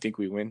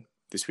we win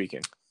this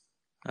weekend.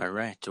 All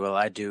right. Well,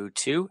 I do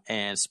too.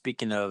 And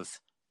speaking of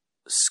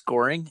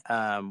scoring,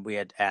 we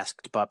had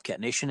asked Bobcat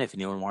Nation if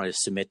anyone wanted to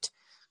submit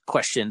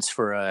questions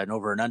for an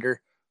over and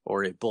under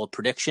or a bold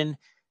prediction.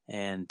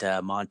 And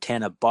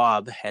Montana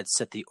Bob had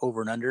set the over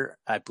and under.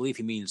 I believe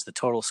he means the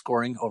total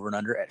scoring over and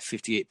under at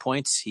 58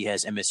 points. He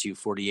has MSU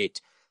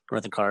 48,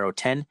 Northern Colorado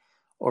 10.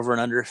 Over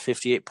and under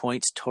 58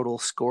 points total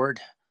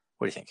scored.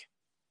 What do you think?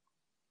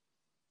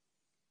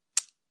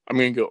 I'm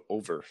going to go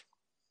over.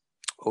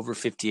 Over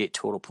 58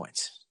 total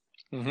points.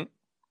 Mm-hmm.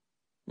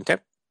 Okay.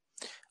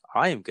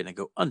 I am going to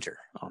go under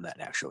on that,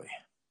 actually.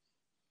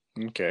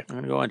 Okay. I'm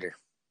going to go under.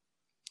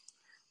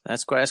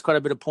 That's quite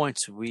a bit of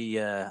points.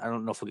 I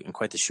don't know if we'll get in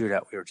quite the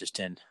shootout we were just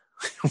in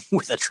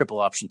with a triple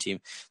option team.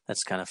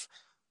 That's kind of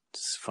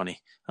just funny.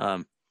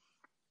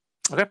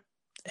 Okay.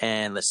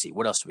 And let's see.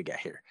 What else do we got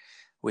here?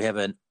 We have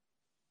an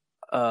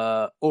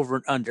over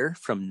and under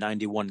from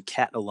 91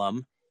 Cat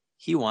alum.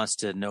 He wants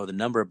to know the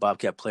number of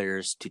Bobcat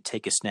players to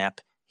take a snap.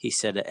 He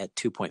said it at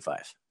 2.5.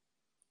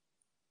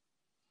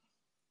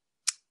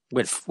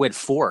 We had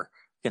 4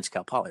 against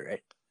Cal Poly,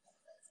 right?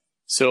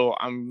 So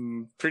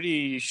I'm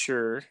pretty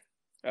sure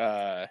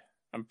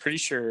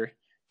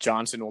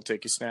Johnson will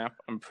take a snap.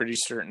 I'm pretty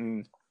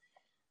certain.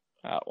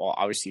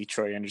 Obviously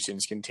Troy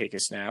Anderson's going to take a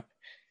snap.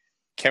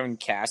 Kevin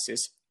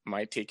Cassis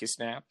might take a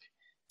snap.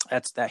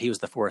 He was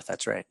the 4th.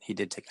 That's right. He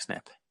did take a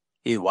snap.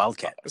 He's a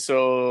Wildcat.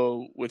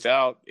 So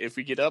if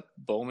we get up,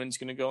 Bowman's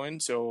going to go in.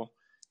 So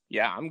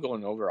yeah, I'm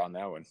going over on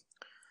that one.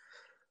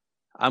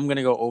 I'm going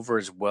to go over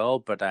as well,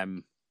 but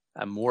I'm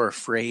more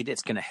afraid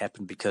it's going to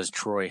happen because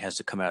Troy has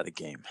to come out of the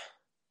game.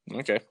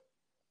 Okay.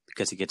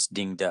 Because he gets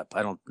dinged up.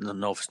 I don't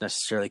know if it's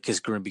necessarily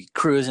because we're going to be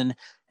cruising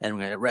and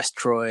we're going to arrest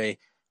Troy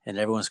and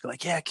everyone's going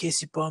like, yeah,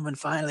 Casey Bowman,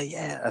 finally,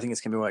 yeah. I think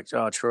it's going to be like,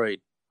 oh, Troy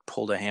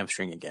pulled a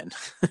hamstring again.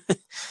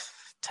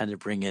 Time to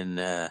bring in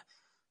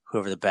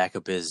whoever the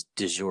backup is,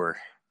 de jour.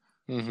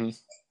 Mm-hmm.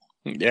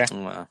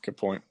 Yeah, good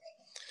point.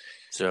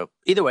 So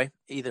either way,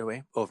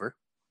 over.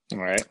 All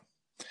right.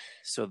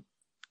 So,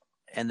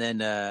 and then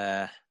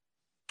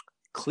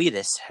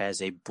Cletus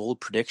has a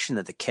bold prediction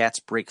that the Cats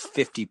break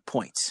 50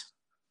 points.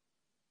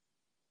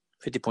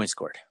 50 points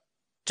scored.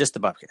 Just the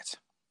Bobcats.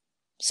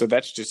 So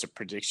that's just a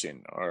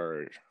prediction,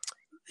 or?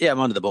 Yeah, I'm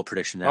on to the bold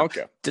prediction now.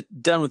 Okay.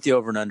 Done with the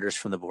over and unders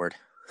from the board.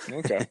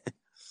 Okay.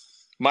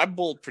 My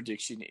bold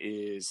prediction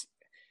is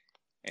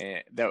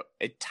that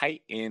a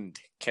tight end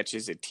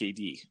catches a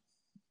TD.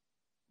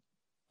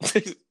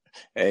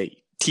 A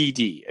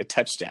TD, a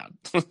touchdown.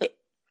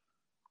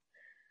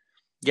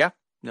 Yeah,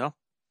 no.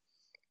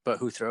 But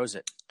who throws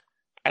it?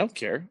 I don't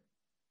care.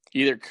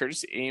 Either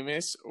Curtis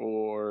Amos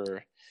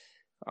or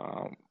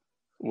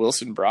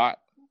Wilson Brott.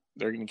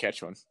 They're going to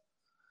catch one.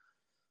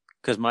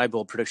 Because my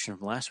bold prediction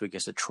from last week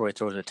is that Troy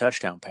throws a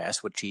touchdown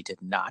pass, which he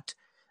did not.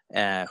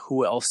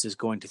 Who else is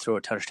going to throw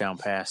a touchdown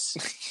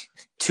pass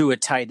to a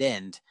tight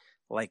end?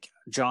 Like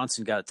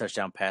Johnson got a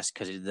touchdown pass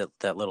because he did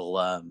that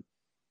little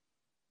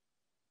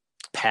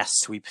pass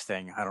sweep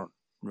thing. I don't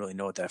really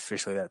know what that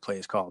play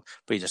is called,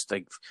 but he just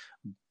like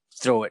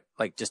throw it,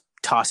 like just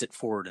toss it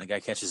forward and the guy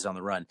catches it on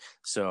the run.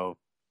 So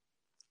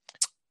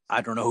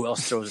I don't know who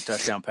else throws a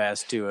touchdown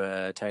pass to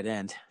a tight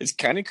end. It's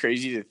kind of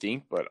crazy to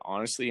think, but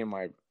honestly, in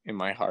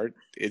my heart,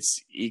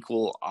 it's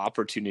equal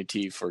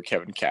opportunity for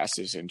Kevin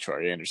Cassis and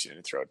Troy Anderson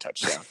to throw a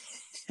touchdown.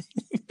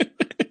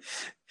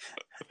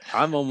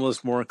 I'm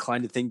almost more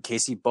inclined to think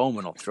Casey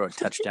Bowman will throw a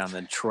touchdown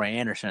than Troy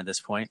Anderson at this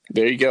point.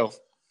 There you go.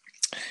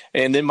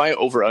 And then my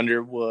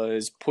over-under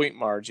was point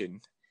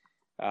margin.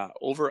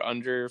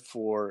 Over-under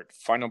for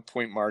final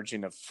point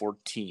margin of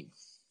 14.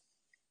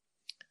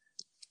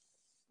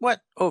 What?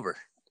 Over.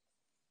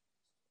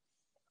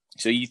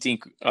 So you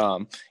think,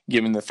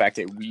 given the fact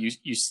that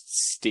you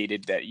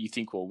stated that you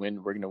think we'll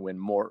win, we're going to win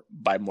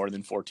by more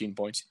than 14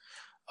 points?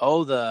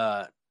 Oh,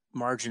 the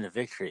margin of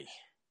victory.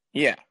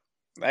 Yeah,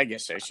 I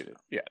guess I should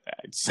have. Yeah,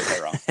 I'd say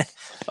that wrong.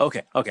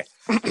 Okay.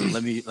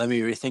 let me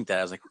rethink that.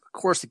 I was like, of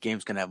course the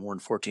game's going to have more than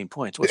 14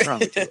 points. What's wrong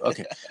with you?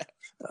 Okay.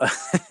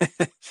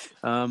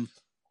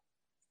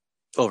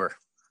 Over.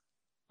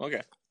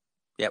 Okay.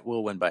 Yeah,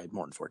 we'll win by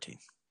more than 14.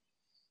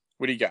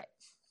 What do you got?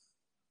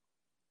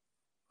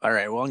 All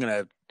right. Well, I'm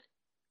going to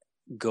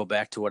go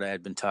back to what I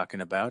had been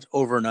talking about.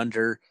 Over and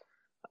under,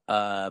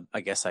 I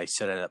guess I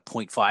said it at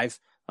 0.5.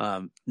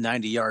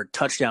 90-yard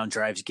touchdown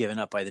drives given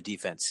up by the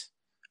defense.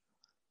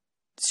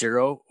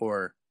 0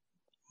 or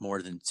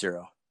more than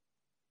 0?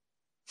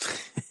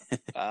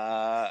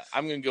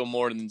 I'm going to go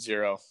more than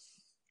 0.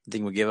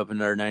 Think we'll give up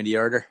another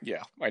 90-yarder?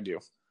 Yeah, I do.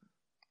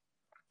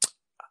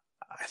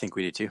 I think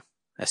we do too.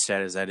 As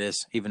sad as that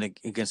is, even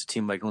against a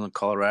team like Northern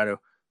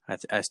Colorado,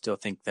 I still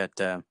think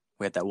that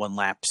we had that one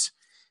lapse.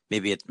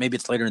 Maybe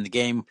it's later in the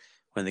game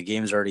when the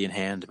game's already in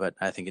hand, but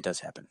I think it does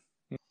happen.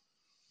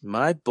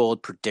 My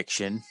bold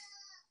prediction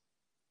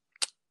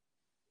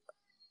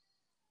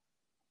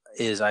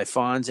is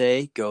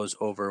Ifanse goes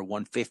over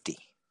 150.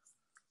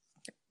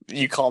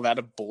 You call that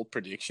a bold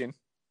prediction?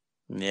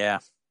 Yeah.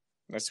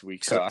 That's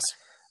weak sauce.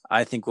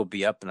 I think we'll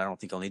be up, and I don't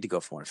think I'll need to go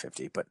for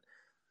 150. But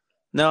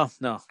no.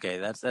 Okay,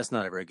 that's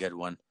not a very good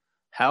one.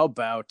 How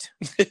about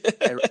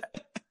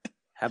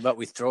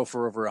we throw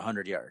for over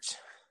 100 yards?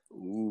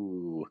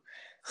 Ooh.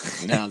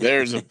 Now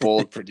there's a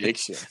bold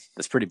prediction.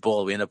 That's pretty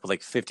bold. We end up with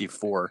like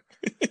 54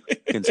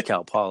 against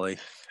Cal Poly.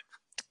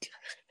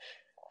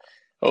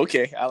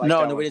 Okay, I like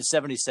that. No, we did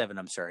 77.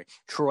 I'm sorry.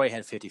 Troy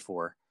had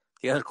 54.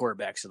 The other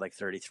quarterbacks had like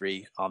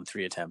 33 on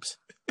 3 attempts.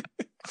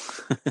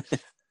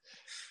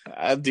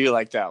 I do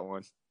like that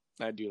one.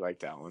 Yeah,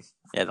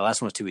 the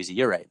last one was too easy.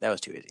 You're right. That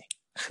was too easy.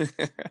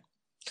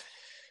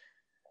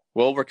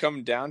 Well, we're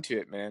coming down to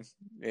it, man.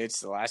 It's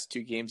the last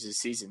 2 games of the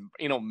season.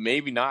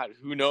 Maybe not.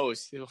 Who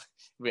knows? It'll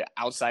be an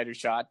outsider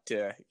shot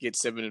to get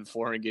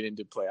 7-4 and get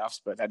into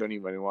playoffs, but I don't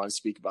even want to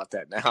speak about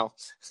that now.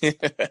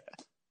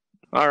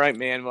 All right,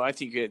 man. Well, I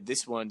think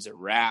this one's a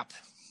wrap.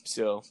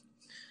 So,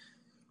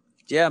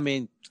 yeah, I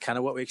mean, kind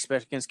of what we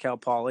expect against Cal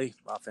Poly.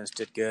 Offense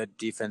did good.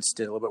 Defense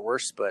did a little bit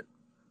worse, but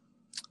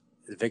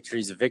the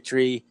victory's a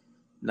victory.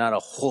 Not a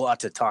whole lot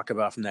to talk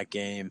about from that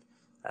game.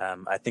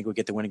 I think we'll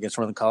get the win against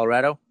Northern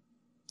Colorado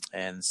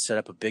and set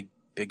up a big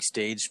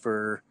stage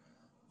for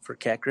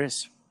Cat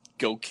Chris.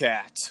 Go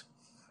Cats.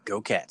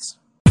 Go Cats.